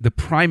one, the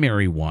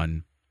primary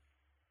one,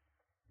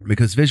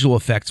 because visual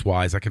effects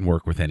wise, I can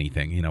work with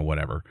anything,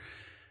 whatever.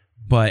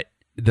 But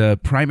the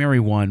primary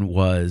one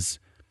was,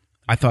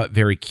 I thought,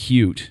 very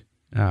cute,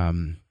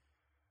 in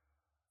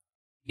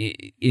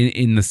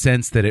the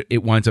sense that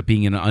it winds up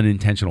being an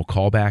unintentional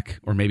callback,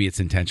 or maybe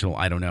it's intentional,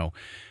 I don't know.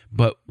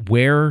 But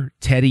where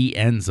Teddy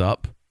ends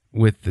up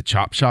with the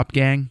Chop Shop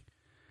gang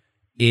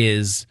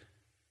is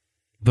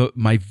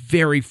my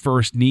very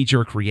first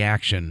knee-jerk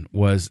reaction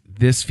was,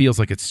 this feels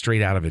like it's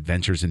straight out of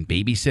Adventures in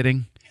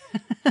Babysitting.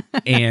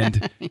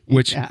 And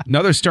which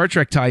another Star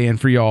Trek tie-in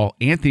for y'all,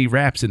 Anthony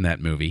Rapp's in that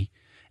movie.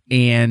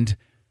 And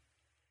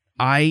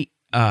I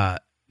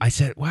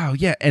said, wow,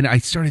 yeah. And I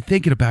started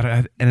thinking about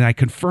it, and I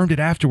confirmed it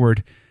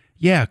afterward.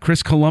 Yeah,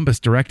 Chris Columbus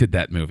directed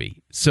that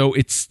movie. So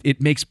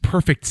it makes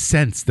perfect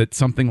sense that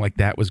something like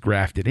that was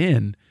grafted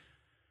in,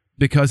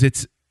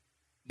 because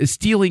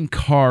stealing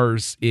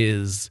cars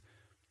is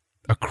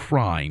a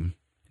crime,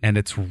 and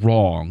it's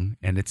wrong,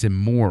 and it's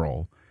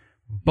immoral,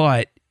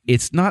 but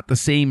it's not the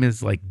same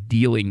as like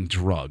dealing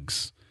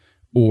drugs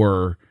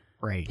or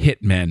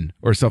hitmen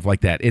or stuff like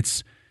that.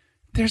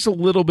 There's a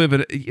little bit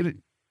of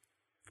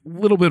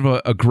little bit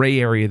of a gray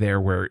area there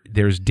where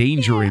there's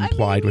danger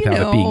implied without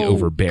it being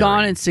overbearing.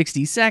 Gone in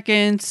 60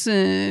 seconds.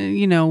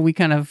 We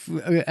kind of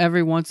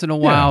every once in a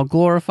while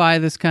glorify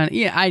this kind of.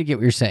 Yeah, I get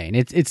what you're saying.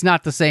 It's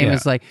not the same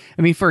as like,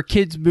 I mean, for a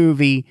kids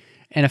movie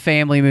and a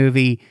family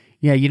movie,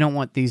 you don't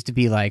want these to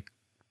be like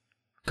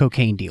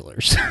cocaine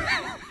dealers.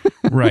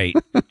 Right.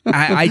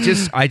 I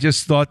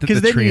just thought that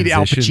because the then you need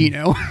Al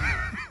Pacino.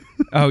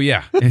 Oh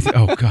yeah.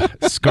 Oh god.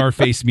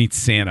 Scarface meets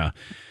Santa.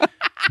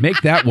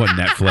 Make that one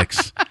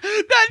Netflix.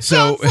 That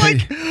sounds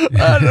like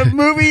a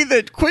movie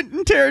that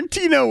Quentin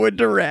Tarantino would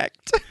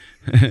direct.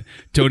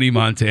 Tony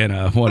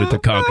Montana wanted to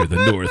conquer the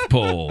North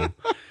Pole.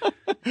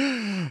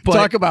 But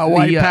talk about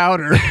white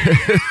powder.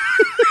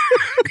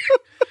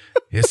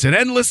 It's an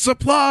endless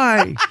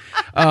supply.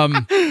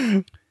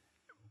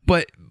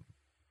 But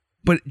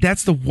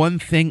that's the one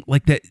thing,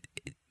 like that,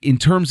 in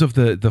terms of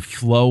the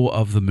flow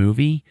of the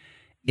movie,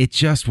 it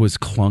just was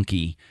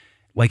clunky.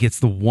 Like, it's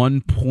the one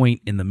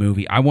point in the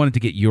movie. I wanted to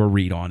get your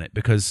read on it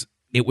because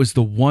it was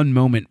the one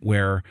moment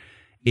where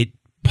it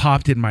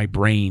popped in my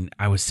brain.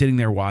 I was sitting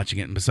there watching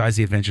it, and besides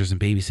the adventures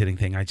and babysitting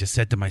thing, I just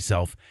said to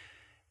myself,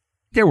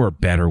 there were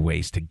better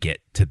ways to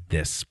get to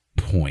this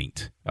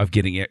point of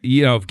getting it,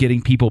 of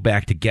getting people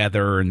back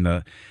together,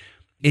 and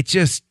it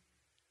just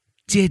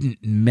didn't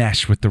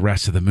mesh with the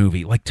rest of the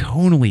movie. Like,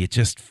 tonally, it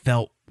just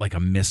felt like a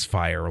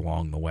misfire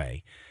along the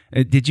way.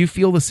 Did you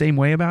feel the same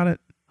way about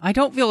it? I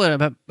don't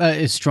feel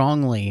as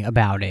strongly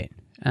about it,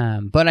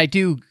 but I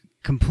do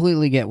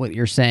completely get what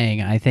you're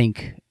saying. I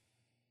think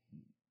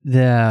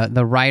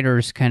the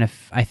writers kind of,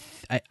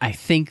 I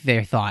think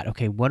they thought,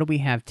 okay, what do we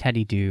have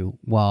Teddy do?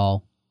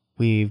 Well,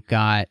 we've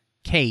got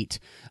Kate,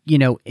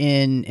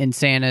 in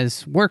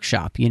Santa's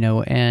workshop,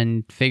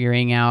 and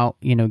figuring out,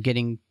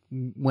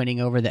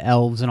 winning over the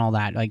elves and all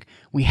that. Like,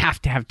 we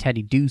have to have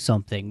Teddy do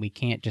something. We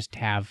can't just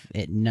have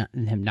him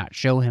not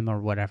show him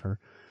or whatever.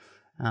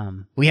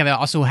 We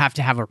also have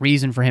to have a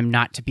reason for him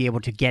not to be able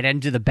to get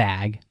into the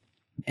bag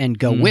and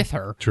go with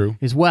her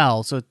as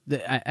well. So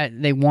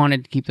they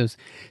wanted to keep those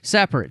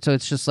separate. So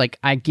it's just like,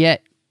 I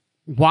get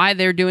why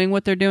they're doing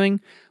what they're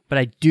doing, but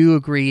I do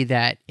agree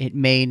that it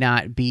may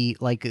not be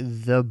like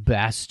the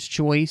best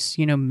choice.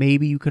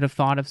 Maybe you could have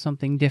thought of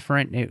something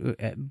different,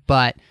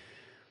 but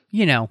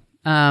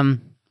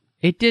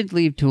it did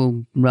lead to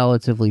a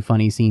relatively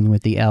funny scene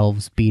with the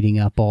elves beating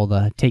up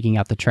taking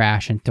out the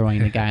trash and throwing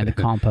the guy in the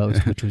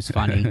compost, which was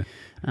funny.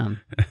 That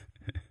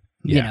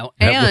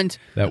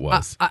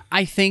was.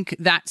 I think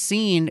that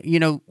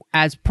scene,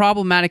 as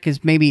problematic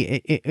as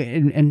maybe,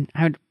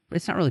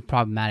 it's not really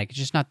problematic. It's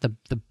just not the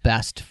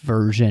best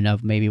version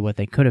of maybe what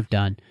they could have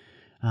done.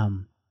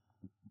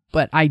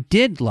 But I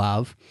did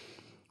love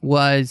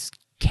was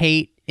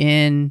Kate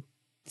in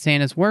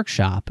Santa's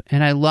workshop,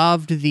 and I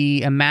loved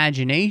the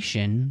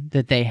imagination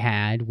that they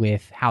had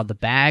with how the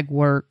bag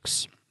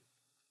works,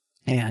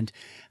 and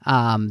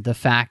the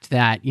fact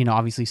that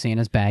obviously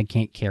Santa's bag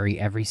can't carry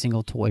every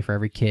single toy for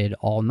every kid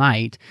all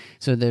night,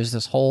 so there's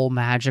this whole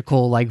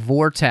magical like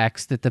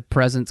vortex that the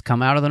presents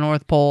come out of the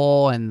North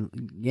Pole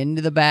and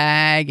into the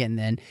bag, and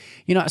then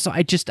so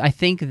I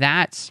think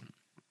that's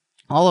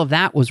all of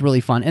that was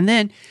really fun. And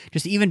then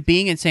just even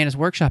being in Santa's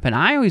workshop, and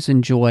I always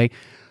enjoy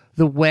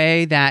the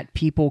way that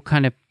people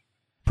kind of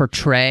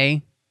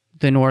portray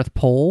the North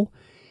Pole.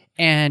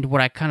 And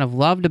what I kind of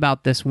loved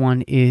about this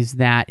one is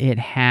that it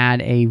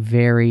had a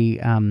very,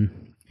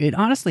 it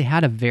honestly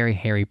had a very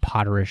Harry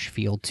Potterish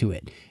feel to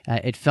it.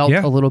 It felt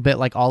a little bit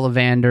like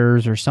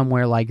Ollivanders or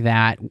somewhere like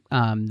that.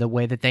 The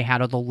way that they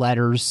had all the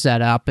letters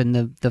set up and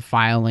the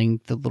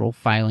little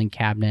filing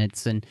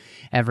cabinets and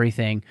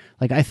everything.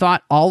 Like, I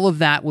thought all of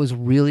that was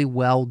really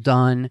well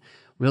done,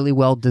 really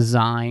well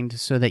designed,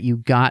 so that you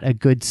got a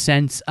good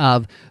sense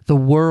of the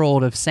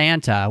world of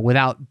Santa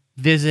without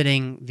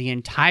visiting the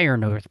entire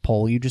North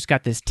Pole. You just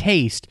got this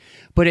taste,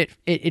 but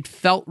it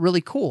felt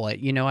really cool.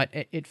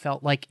 It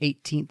felt like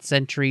 18th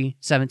century,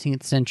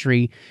 17th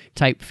century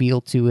type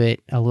feel to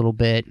it a little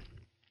bit.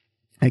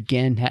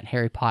 Again, that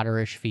Harry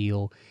Potterish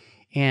feel,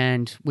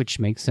 and which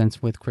makes sense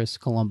with Chris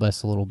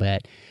Columbus a little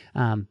bit.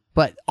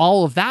 But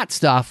all of that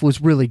stuff was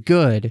really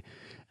good.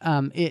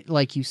 It,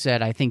 like you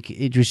said, I think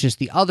it was just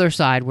the other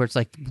side where it's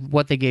like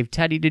what they gave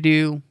Teddy to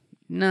do,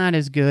 not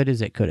as good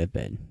as it could have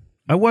been.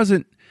 I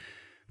wasn't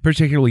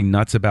particularly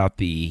nuts about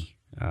the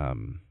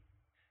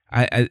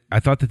I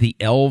thought that the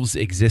elves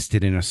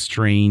existed in a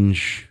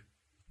strange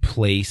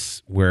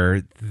place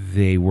where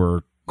they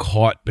were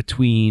caught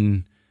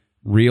between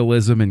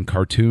realism and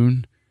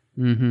cartoon.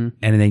 Mm-hmm.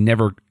 And they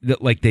never,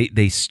 like,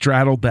 they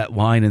straddled that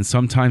line, and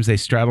sometimes they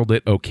straddled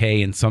it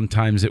okay, and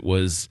sometimes it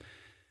was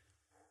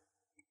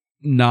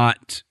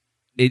not,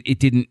 it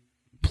didn't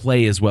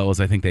play as well as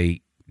I think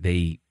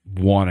they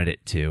wanted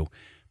it to.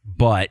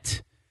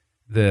 But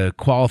the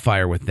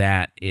qualifier with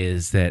that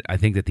is that I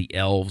think that the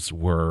elves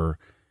were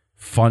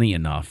funny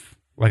enough.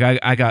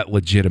 Like, I got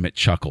legitimate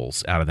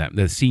chuckles out of them.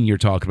 The scene you're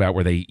talking about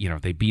where they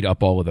beat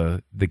up all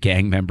of the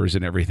gang members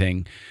and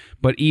everything.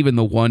 But even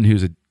the one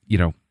who's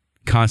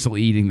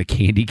constantly eating the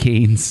candy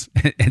canes,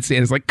 and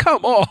Santa's like,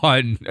 "Come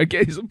on,"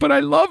 okay, but I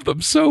love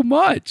them so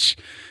much,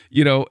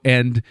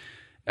 and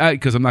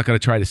because I'm not going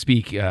to try to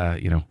speak,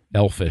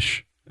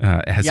 Elfish.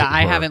 As yeah, it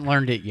I were. haven't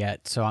learned it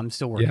yet, so I'm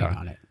still working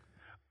on it.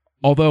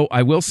 Although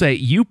I will say,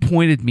 you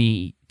pointed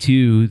me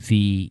to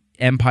the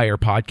Empire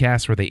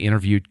podcast where they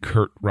interviewed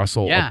Kurt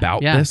Russell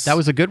about this. That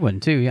was a good one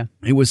too. Yeah,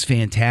 it was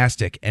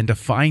fantastic, and to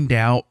find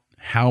out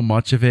how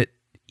much of it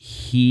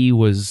he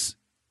was,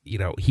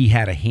 he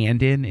had a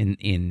hand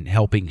in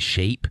helping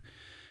shape,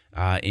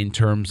 in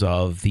terms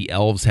of the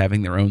elves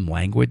having their own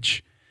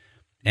language,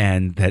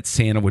 and that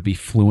Santa would be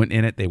fluent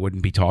in it. They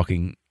wouldn't be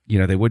talking,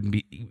 they wouldn't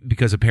be,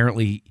 because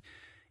apparently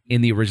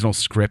in the original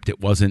script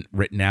it wasn't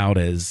written out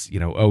as,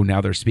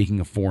 now they're speaking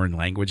a foreign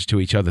language to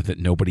each other that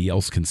nobody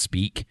else can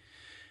speak.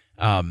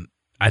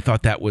 I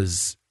thought that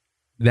was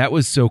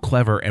so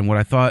clever, and what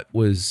I thought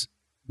was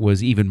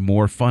even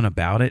more fun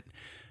about it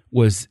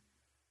was,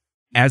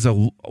 as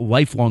a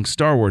lifelong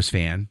Star Wars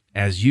fan,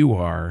 as you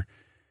are,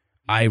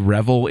 I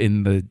revel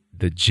in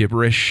the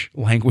gibberish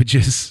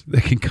languages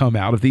that can come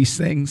out of these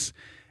things.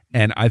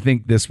 And I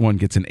think this one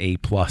gets an A+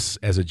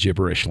 as a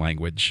gibberish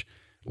language,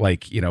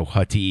 like,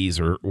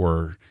 Huttese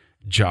or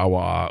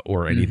Jawa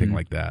or anything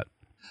like that.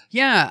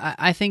 Yeah,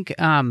 I think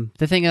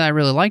the thing that I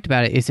really liked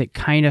about it is it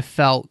kind of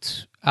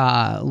felt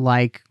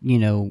like,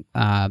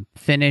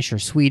 Finnish or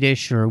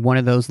Swedish or one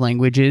of those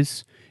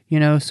languages,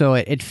 so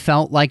it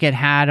felt like it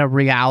had a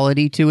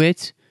reality to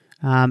it.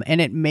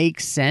 And it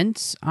makes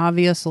sense,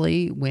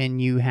 obviously, when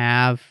you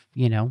have,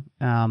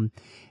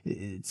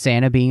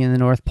 Santa being in the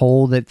North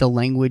Pole, that the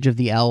language of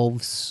the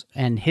elves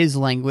and his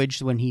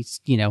language, when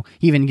he's,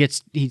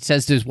 he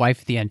says to his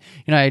wife at the end,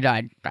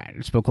 I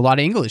spoke a lot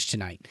of English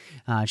tonight.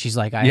 She's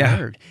like, I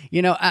heard,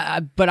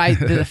 but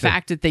the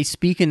fact that they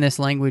speak in this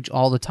language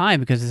all the time,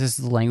 because this is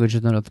the language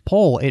of the North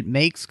Pole, it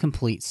makes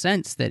complete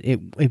sense that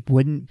it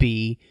wouldn't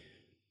be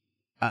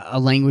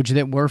a language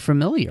that we're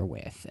familiar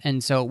with.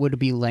 And so it would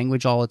be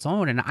language all its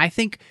own. And I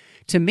think,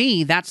 to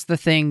me, that's the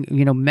thing,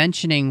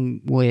 mentioning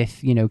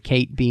with,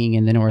 Kate being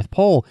in the North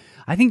Pole,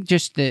 I think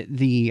just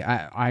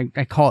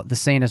I call it the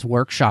Santa's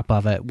workshop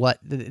of it, what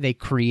they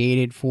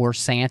created for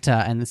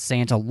Santa and the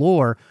Santa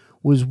lore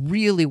was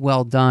really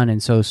well done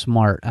and so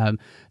smart.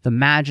 The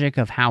magic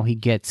of how he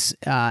gets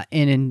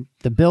in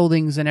the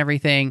buildings and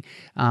everything,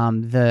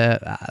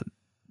 the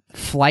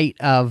flight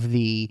of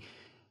the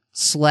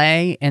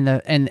sleigh and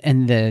the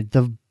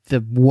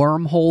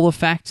wormhole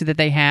effect that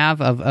they have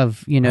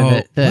of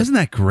wasn't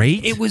that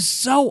great? It was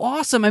so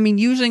awesome. I mean,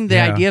 using the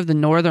idea of the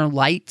Northern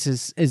Lights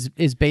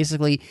is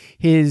basically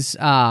his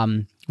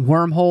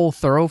wormhole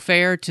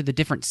thoroughfare to the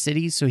different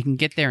cities, so he can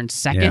get there in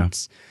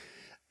seconds.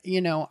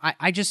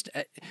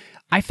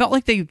 I felt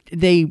like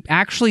they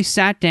actually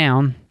sat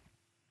down,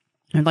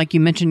 and like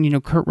you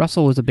mentioned, Kurt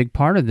Russell was a big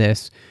part of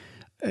this.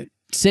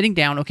 Sitting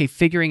down,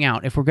 figuring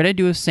out, if we're going to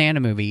do a Santa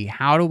movie,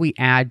 how do we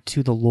add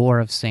to the lore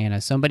of Santa?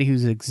 Somebody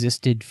who's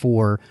existed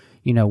for,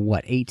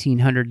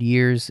 1,800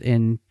 years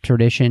in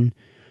tradition,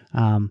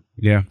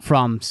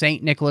 from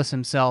St. Nicholas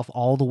himself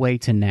all the way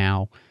to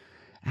now.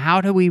 How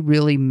do we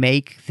really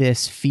make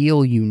this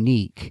feel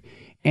unique?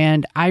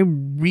 And I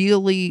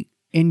really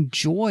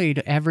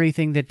enjoyed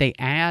everything that they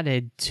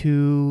added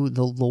to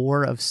the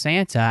lore of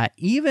Santa,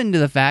 even to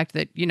the fact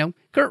that,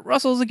 Kurt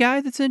Russell's a guy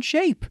that's in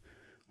shape,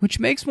 which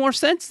makes more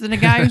sense than a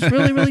guy who's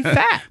really, really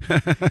fat,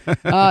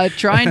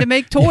 trying to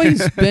make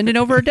toys, bending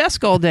over a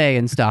desk all day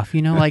and stuff.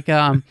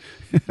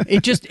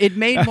 It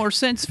made more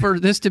sense for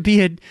this to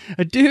be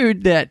a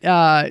dude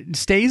that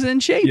stays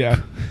in shape.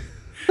 Yeah,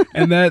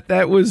 and I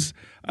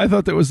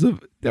thought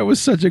that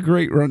was such a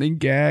great running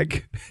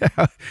gag.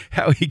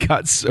 How he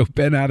got so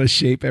bent out of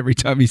shape every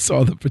time he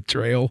saw the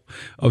portrayal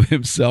of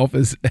himself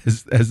as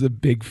a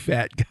big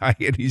fat guy,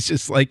 and he's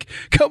just like,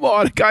 "Come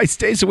on, a guy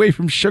stays away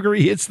from sugar,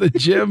 he hits the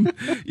gym."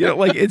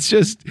 It's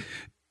just,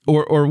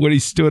 or when he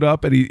stood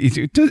up and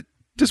he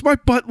does my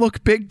butt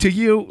look big to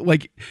you?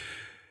 Like,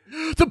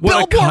 the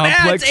billboard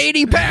adds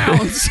 80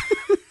 pounds.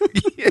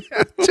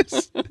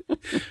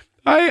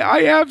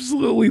 I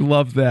absolutely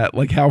love that.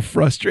 Like, how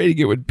frustrating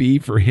it would be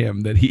for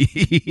him that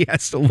he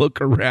has to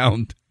look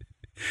around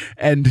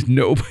and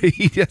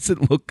he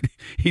doesn't look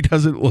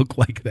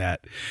like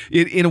that.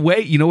 In a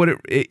way, you know what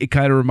it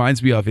kind of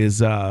reminds me of is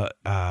the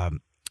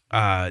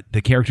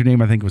character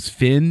name, I think, was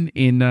Finn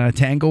in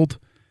Tangled,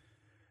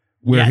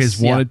 where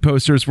his wanted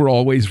posters were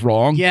always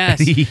wrong. Yes,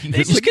 they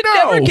just could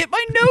never get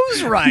my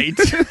nose right.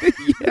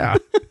 Yeah.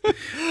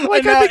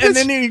 And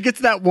then he gets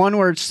that one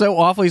where it's so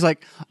awful. He's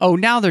like, "Oh,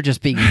 now they're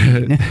just being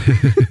mean."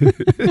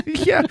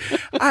 Yeah,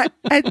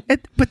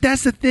 but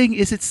that's the thing,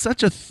 is it's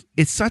such a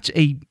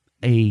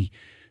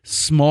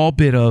small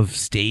bit of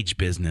stage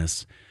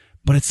business,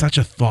 but it's such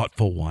a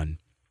thoughtful one,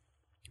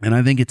 and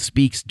I think it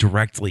speaks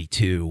directly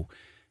to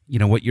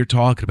what you're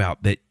talking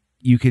about, that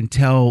you can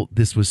tell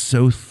this was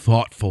so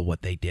thoughtful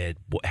what they did,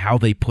 how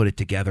they put it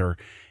together,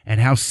 and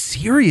how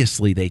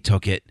seriously they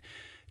took it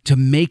to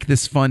make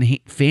this fun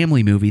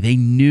family movie. They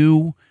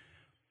knew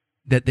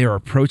that they're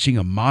approaching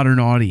a modern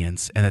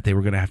audience and that they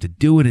were going to have to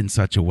do it in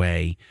such a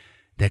way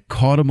that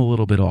caught him a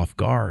little bit off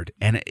guard.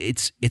 And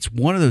it's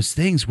one of those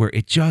things where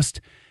it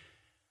just,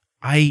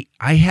 I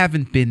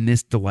haven't been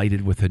this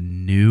delighted with a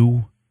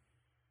new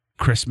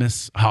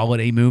Christmas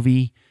holiday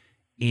movie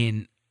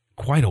in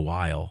quite a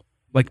while.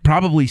 Like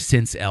probably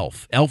since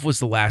Elf. Elf was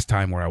the last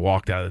time where I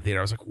walked out of the theater.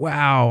 I was like,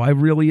 wow, I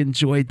really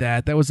enjoyed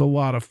that. That was a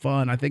lot of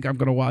fun. I think I'm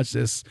going to watch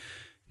this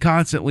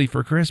constantly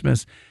for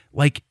Christmas.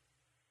 Like,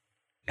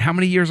 how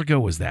many years ago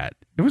was that?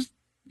 It was,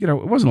 it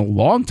wasn't a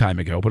long time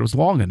ago, but it was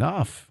long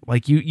enough.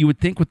 Like you would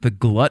think with the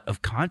glut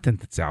of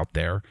content that's out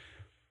there,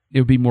 it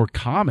would be more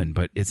common,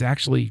 but it's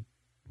actually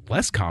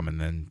less common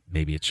than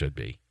maybe it should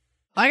be.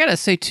 I gotta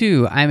say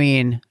too, I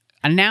mean,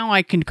 now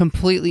I can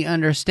completely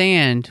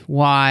understand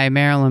why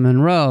Marilyn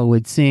Monroe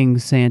would sing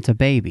Santa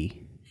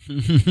Baby.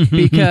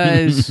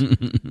 Because,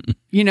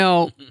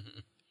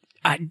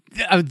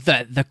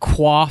 the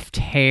coiffed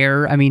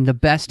hair, I mean, the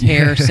best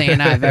hair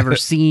Santa I've ever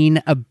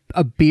seen,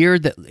 a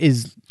beard that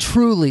is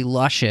truly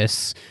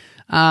luscious.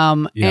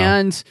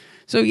 And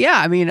so, yeah,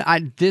 I mean,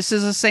 this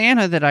is a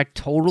Santa that I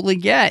totally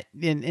get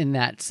in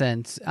that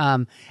sense.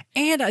 And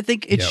I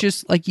think it's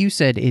just, like you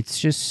said, it's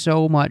just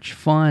so much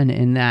fun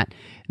in that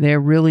they're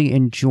really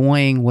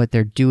enjoying what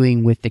they're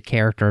doing with the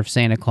character of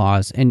Santa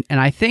Claus. And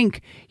I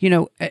think,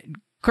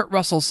 Kurt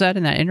Russell said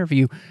in that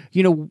interview,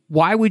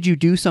 why would you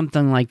do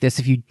something like this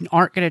if you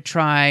aren't going to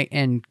try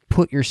and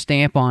put your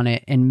stamp on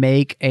it and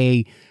make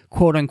a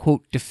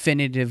quote-unquote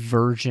definitive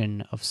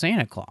version of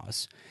Santa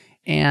Claus?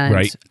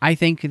 And I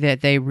think that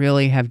they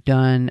really have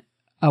done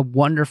a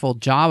wonderful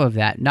job of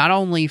that, not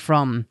only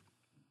from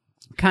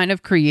kind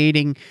of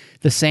creating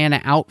the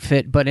Santa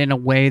outfit, but in a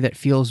way that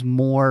feels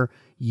more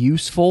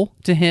useful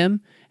to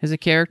him as a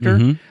character.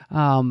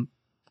 Mm-hmm.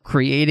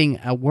 Creating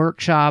a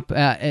workshop,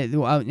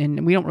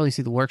 and we don't really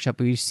see the workshop,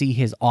 but we see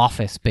his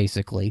office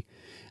basically,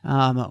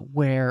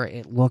 where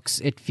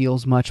it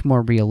feels much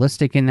more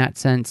realistic in that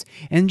sense,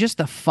 and just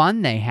the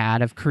fun they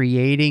had of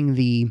creating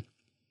the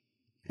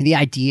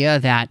idea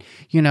that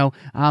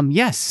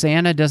yes,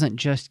 Santa doesn't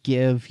just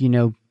give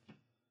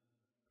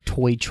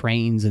toy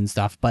trains and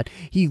stuff, but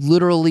he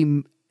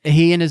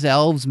and his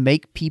elves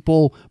make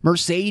people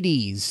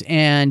Mercedes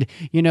and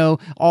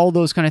all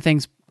those kind of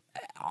things.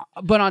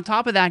 But on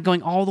top of that,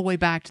 going all the way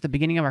back to the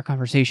beginning of our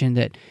conversation,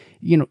 that,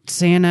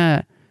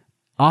 Santa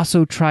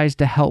also tries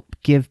to help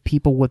give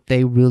people what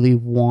they really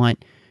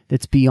want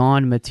that's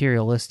beyond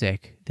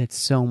materialistic, that's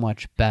so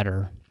much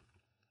better,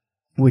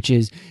 which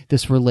is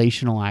this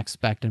relational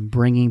aspect and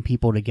bringing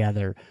people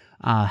together,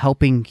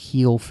 helping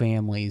heal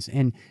families,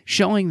 and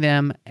showing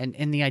them,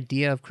 and the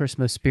idea of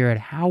Christmas spirit,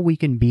 how we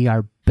can be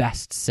our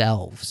best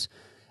selves.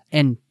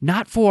 And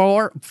not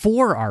for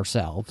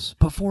ourselves,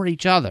 but for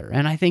each other.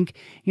 And I think,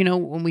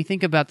 when we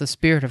think about the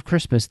spirit of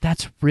Christmas,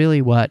 that's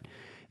really what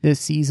this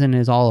season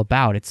is all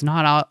about. It's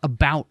not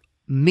about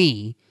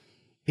me.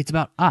 It's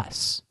about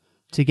us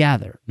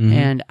together. Mm-hmm.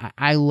 And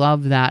I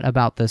love that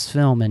about this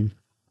film. And,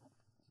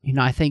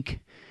 I think,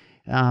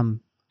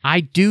 I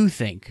do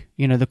think,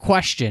 the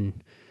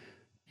question,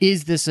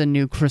 is this a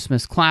new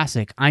Christmas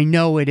classic? I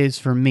know it is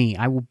for me.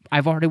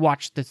 I've already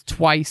watched this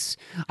twice.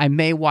 I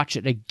may watch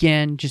it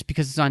again just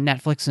because it's on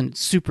Netflix and it's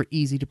super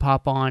easy to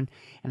pop on.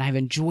 And I've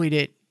enjoyed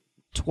it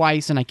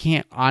twice and I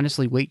can't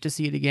honestly wait to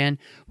see it again.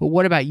 But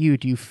what about you?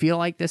 Do you feel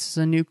like this is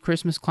a new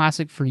Christmas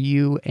classic for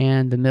you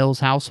and the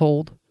Mills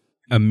household?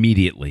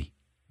 Immediately.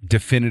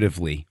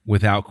 Definitively.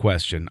 Without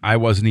question. I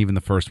wasn't even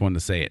the first one to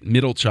say it.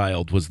 Middle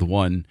child was the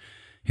one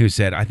who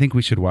said, I think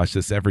we should watch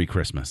this every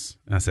Christmas.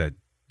 And I said,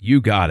 you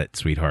got it,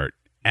 sweetheart.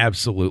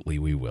 Absolutely,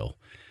 we will.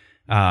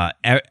 I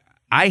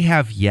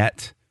have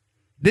yet.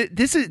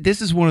 This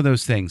is one of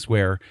those things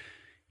where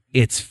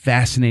it's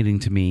fascinating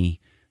to me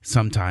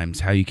sometimes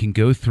how you can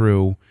go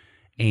through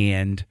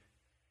and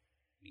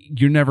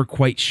you're never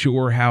quite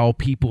sure how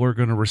people are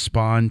going to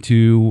respond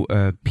to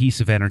a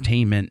piece of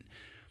entertainment.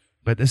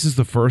 But this is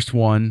the first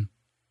one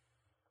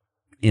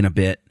in a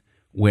bit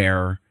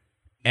where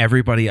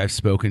everybody I've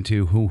spoken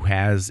to who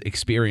has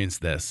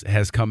experienced this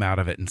has come out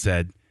of it and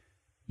said,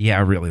 yeah,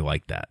 I really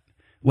like that.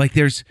 Like,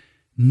 there's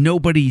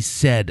nobody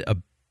said a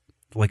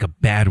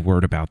bad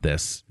word about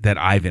this that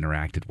I've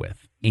interacted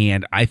with.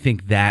 And I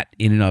think that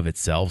in and of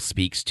itself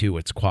speaks to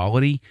its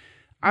quality.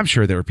 I'm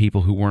sure there are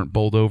people who weren't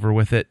bowled over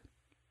with it,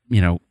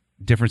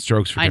 different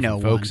strokes for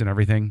different folks and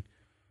everything.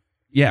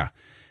 Yeah.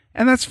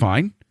 And that's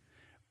fine.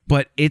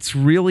 But it's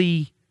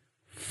really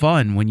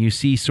fun when you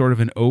see sort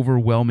of an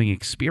overwhelming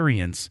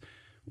experience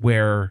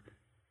where,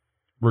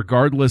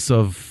 regardless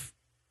of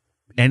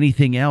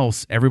anything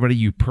else, everybody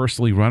you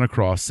personally run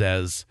across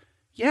says,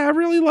 yeah, I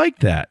really like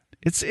that.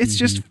 It's mm-hmm.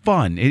 just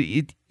fun.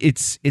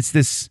 It's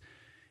this,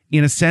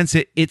 in a sense,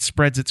 it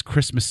spreads its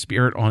Christmas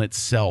spirit on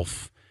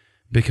itself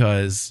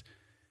because,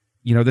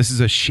 this is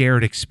a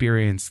shared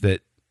experience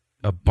that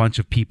a bunch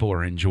of people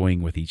are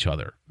enjoying with each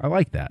other. I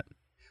like that.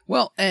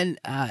 Well, and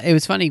it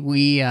was funny.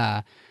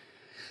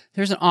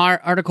 There's an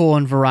article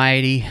in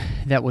Variety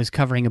that was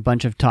covering a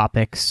bunch of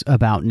topics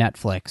about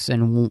Netflix,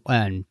 and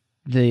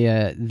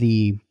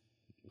the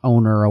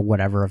owner or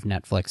whatever of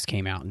Netflix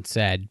came out and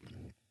said,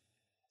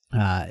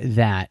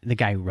 that the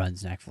guy who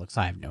runs Netflix,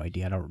 I have no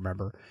idea, I don't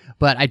remember.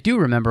 But I do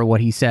remember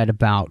what he said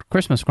about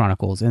Christmas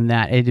Chronicles, and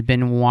that it had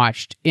been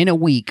watched in a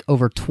week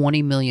over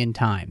 20 million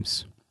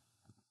times.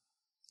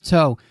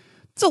 So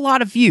it's a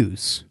lot of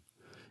views.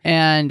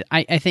 And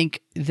I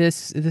think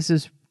this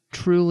is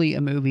truly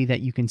a movie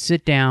that you can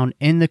sit down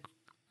in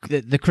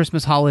the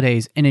Christmas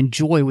holidays and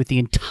enjoy with the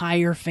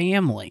entire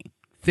family.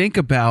 Think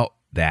about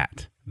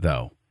that,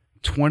 though.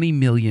 20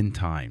 million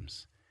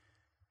times.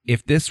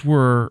 If this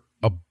were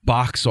a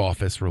box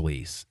office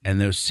release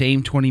and those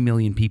same 20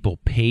 million people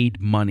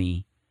paid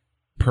money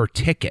per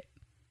ticket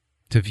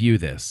to view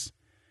this,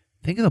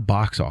 think of the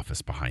box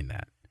office behind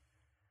that.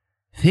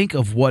 Think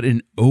of what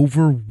an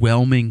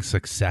overwhelming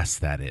success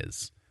that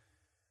is.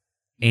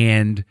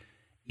 And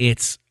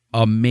it's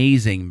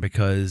amazing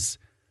because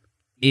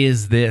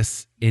is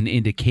this an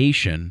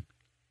indication?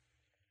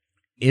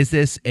 Is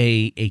this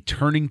a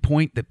turning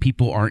point that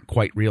people aren't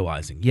quite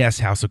realizing? Yes,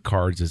 House of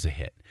Cards is a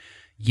hit.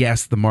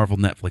 Yes, the Marvel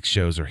Netflix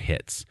shows are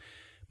hits.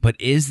 But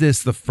is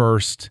this the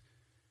first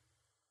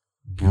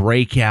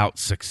breakout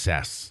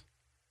success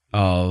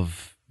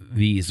of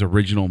these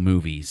original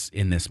movies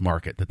in this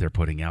market that they're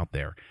putting out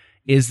there?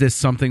 Is this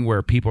something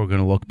where people are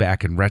going to look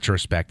back in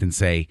retrospect and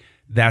say,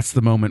 that's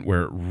the moment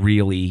where it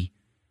really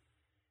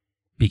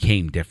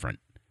became different?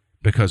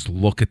 Because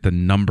look at the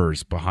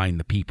numbers behind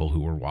the people who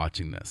were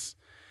watching this.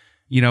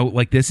 You know,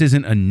 like this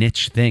isn't a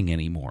niche thing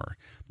anymore.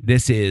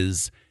 This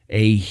is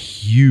a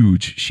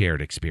huge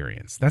shared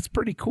experience. That's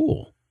pretty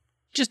cool.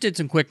 Just did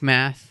some quick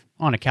math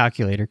on a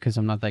calculator because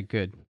I'm not that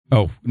good.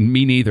 Oh,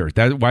 me neither.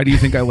 Why do you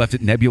think I left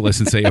it nebulous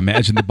and say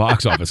imagine the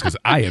box office? Because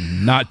I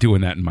am not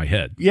doing that in my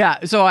head.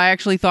 Yeah, so I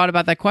actually thought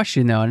about that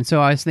question, though. And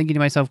so I was thinking to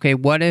myself, okay,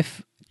 what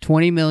if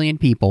 20 million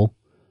people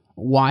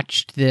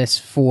watched this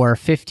for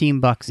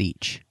 $15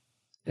 each?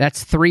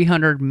 That's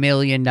 $300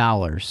 million.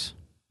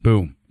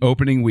 Boom.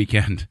 Opening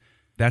weekend.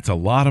 That's a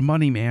lot of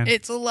money, man.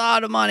 It's a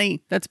lot of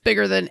money. That's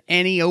bigger than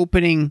any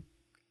opening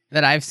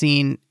that I've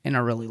seen in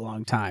a really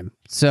long time.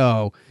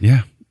 So,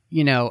 yeah,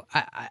 you know,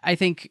 I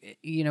think,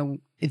 you know,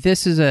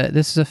 this is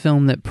a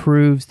film that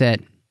proves that,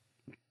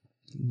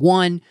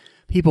 one,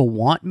 people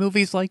want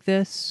movies like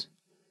this,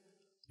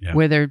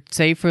 where they're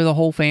safe for the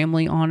whole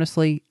family,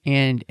 honestly,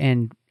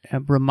 and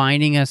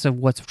reminding us of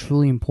what's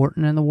truly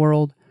important in the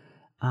world.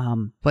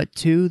 But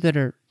two,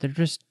 they're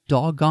just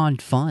doggone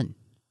fun,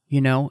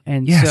 you know?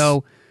 And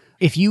so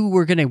if you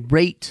were going to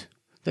rate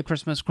the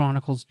Christmas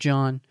Chronicles,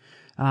 John,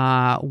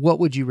 what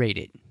would you rate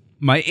it?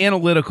 My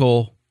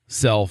analytical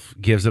self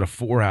gives it a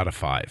 4 out of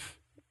 5.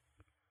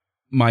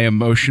 My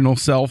emotional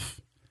self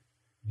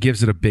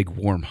gives it a big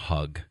warm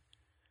hug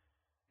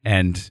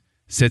and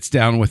sits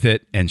down with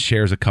it and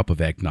shares a cup of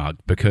eggnog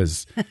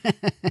because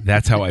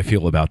that's how I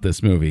feel about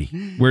this movie.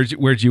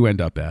 Where'd you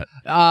end up at?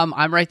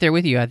 I'm right there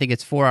with you. I think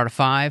it's 4 out of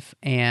 5.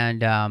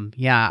 And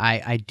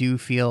I do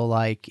feel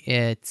like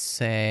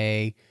it's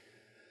a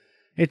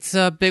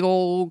big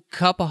old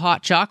cup of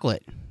hot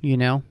chocolate, you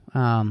know,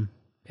 and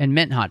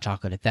mint hot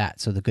chocolate at that.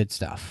 So the good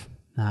stuff.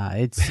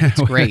 It's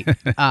great.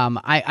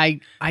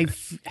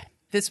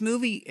 This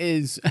movie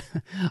is,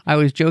 I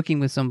was joking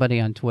with somebody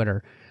on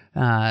Twitter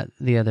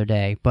the other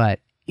day, but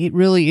it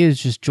really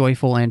is just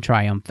joyful and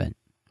triumphant.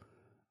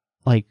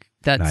 Like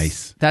that's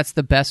nice. That's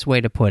the best way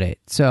to put it.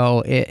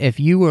 So if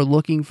you were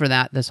looking for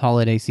that this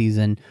holiday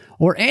season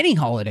or any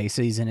holiday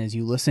season, as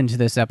you listen to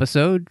this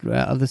episode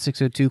of the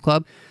 602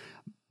 Club,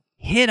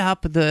 hit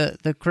up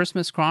the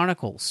Christmas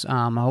Chronicles.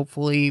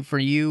 Hopefully for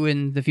you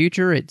in the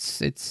future,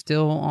 it's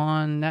still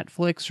on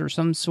Netflix or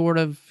some sort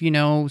of, you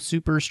know,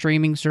 super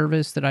streaming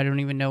service that I don't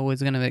even know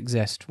is going to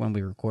exist when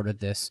we recorded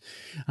this.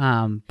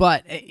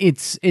 But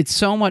it's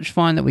so much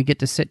fun that we get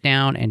to sit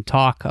down and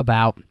talk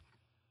about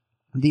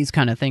these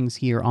kind of things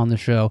here on the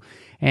show.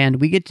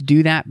 And we get to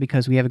do that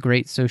because we have a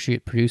great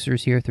associate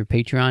producers here through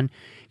Patreon.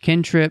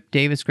 Ken Tripp,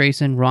 Davis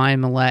Grayson,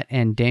 Ryan Millette,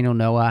 and Daniel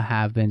Noah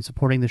have been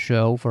supporting the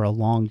show for a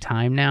long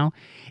time now.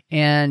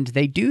 And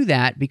they do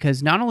that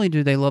because not only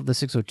do they love the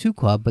 602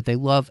 Club, but they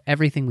love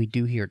everything we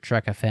do here at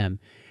Trek FM.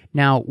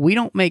 Now, we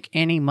don't make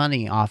any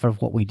money off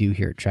of what we do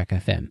here at Trek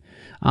FM.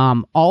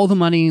 All the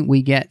money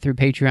we get through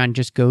Patreon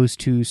just goes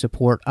to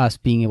support us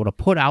being able to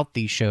put out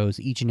these shows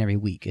each and every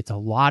week. It's a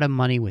lot of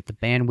money with the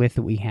bandwidth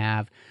that we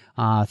have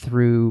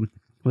through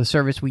the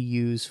service we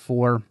use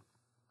for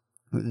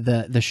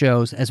the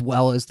shows, as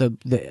well as the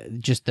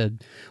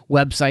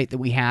website that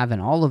we have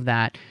and all of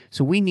that.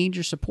 So we need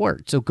your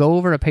support. So go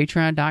over to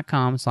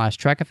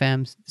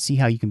patreon.com/TrekFM, see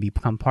how you can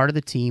become part of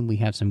the team. We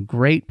have some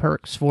great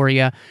perks for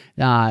you,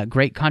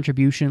 great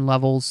contribution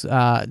levels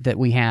that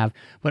we have.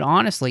 But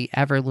honestly,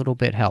 every little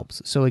bit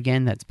helps. So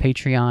again, that's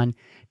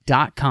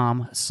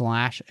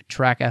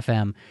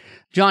patreon.com/TrekFM.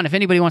 John, if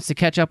anybody wants to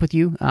catch up with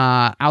you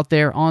out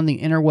there on the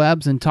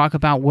interwebs and talk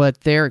about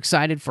what they're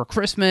excited for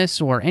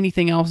Christmas or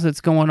anything else that's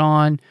going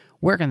on,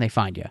 where can they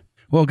find you?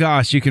 Well,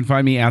 gosh, you can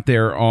find me out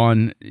there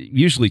on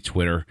usually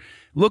Twitter.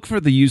 Look for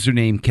the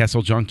username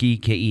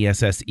Kesseljunkie,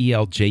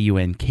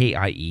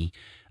 KESSELJUNKIE.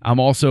 I'm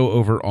also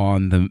over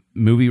on the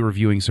movie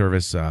reviewing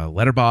service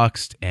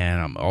Letterboxd, and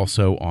I'm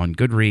also on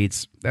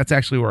Goodreads. That's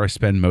actually where I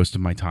spend most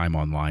of my time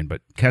online,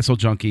 but Kessel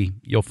Junkie,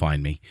 you'll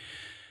find me.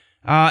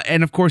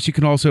 And of course, you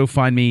can also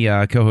find me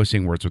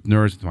co-hosting Words with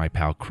Nerds with my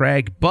pal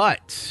Craig,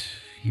 but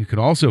you can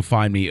also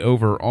find me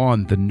over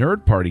on the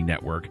Nerd Party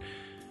Network,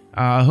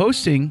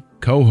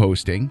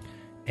 co-hosting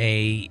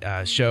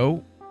a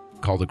show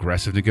called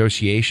Aggressive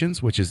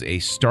Negotiations, which is a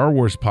Star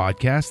Wars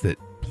podcast that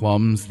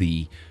plumbs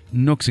the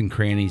nooks and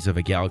crannies of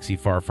a galaxy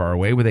far, far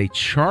away with a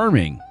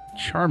charming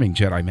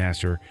Jedi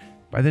Master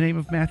by the name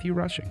of Matthew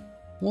Rushing.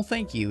 Well,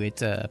 thank you.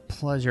 It's a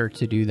pleasure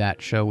to do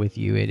that show with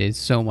you. It is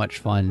so much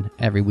fun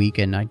every week,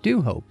 and I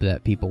do hope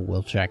that people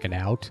will check it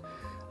out.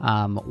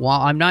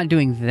 While I'm not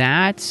doing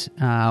that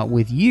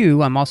with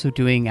you, I'm also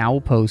doing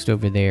Owl Post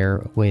over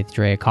there with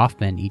Drea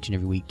Kaufman each and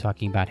every week,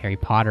 talking about Harry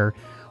Potter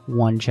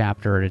one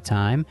chapter at a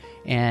time.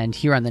 And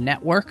here on the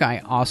network, I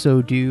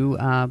also do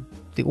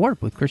The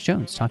Orb with Chris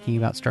Jones, talking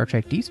about Star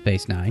Trek Deep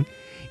Space Nine.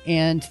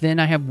 And then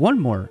I have one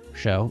more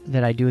show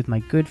that I do with my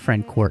good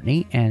friend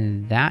Courtney,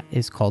 and that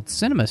is called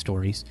Cinema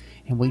Stories,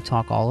 and we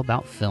talk all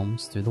about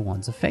films through the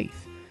lens of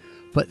faith.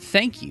 But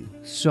thank you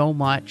so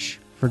much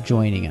for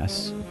joining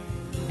us,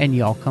 and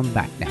y'all come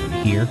back now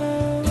to hear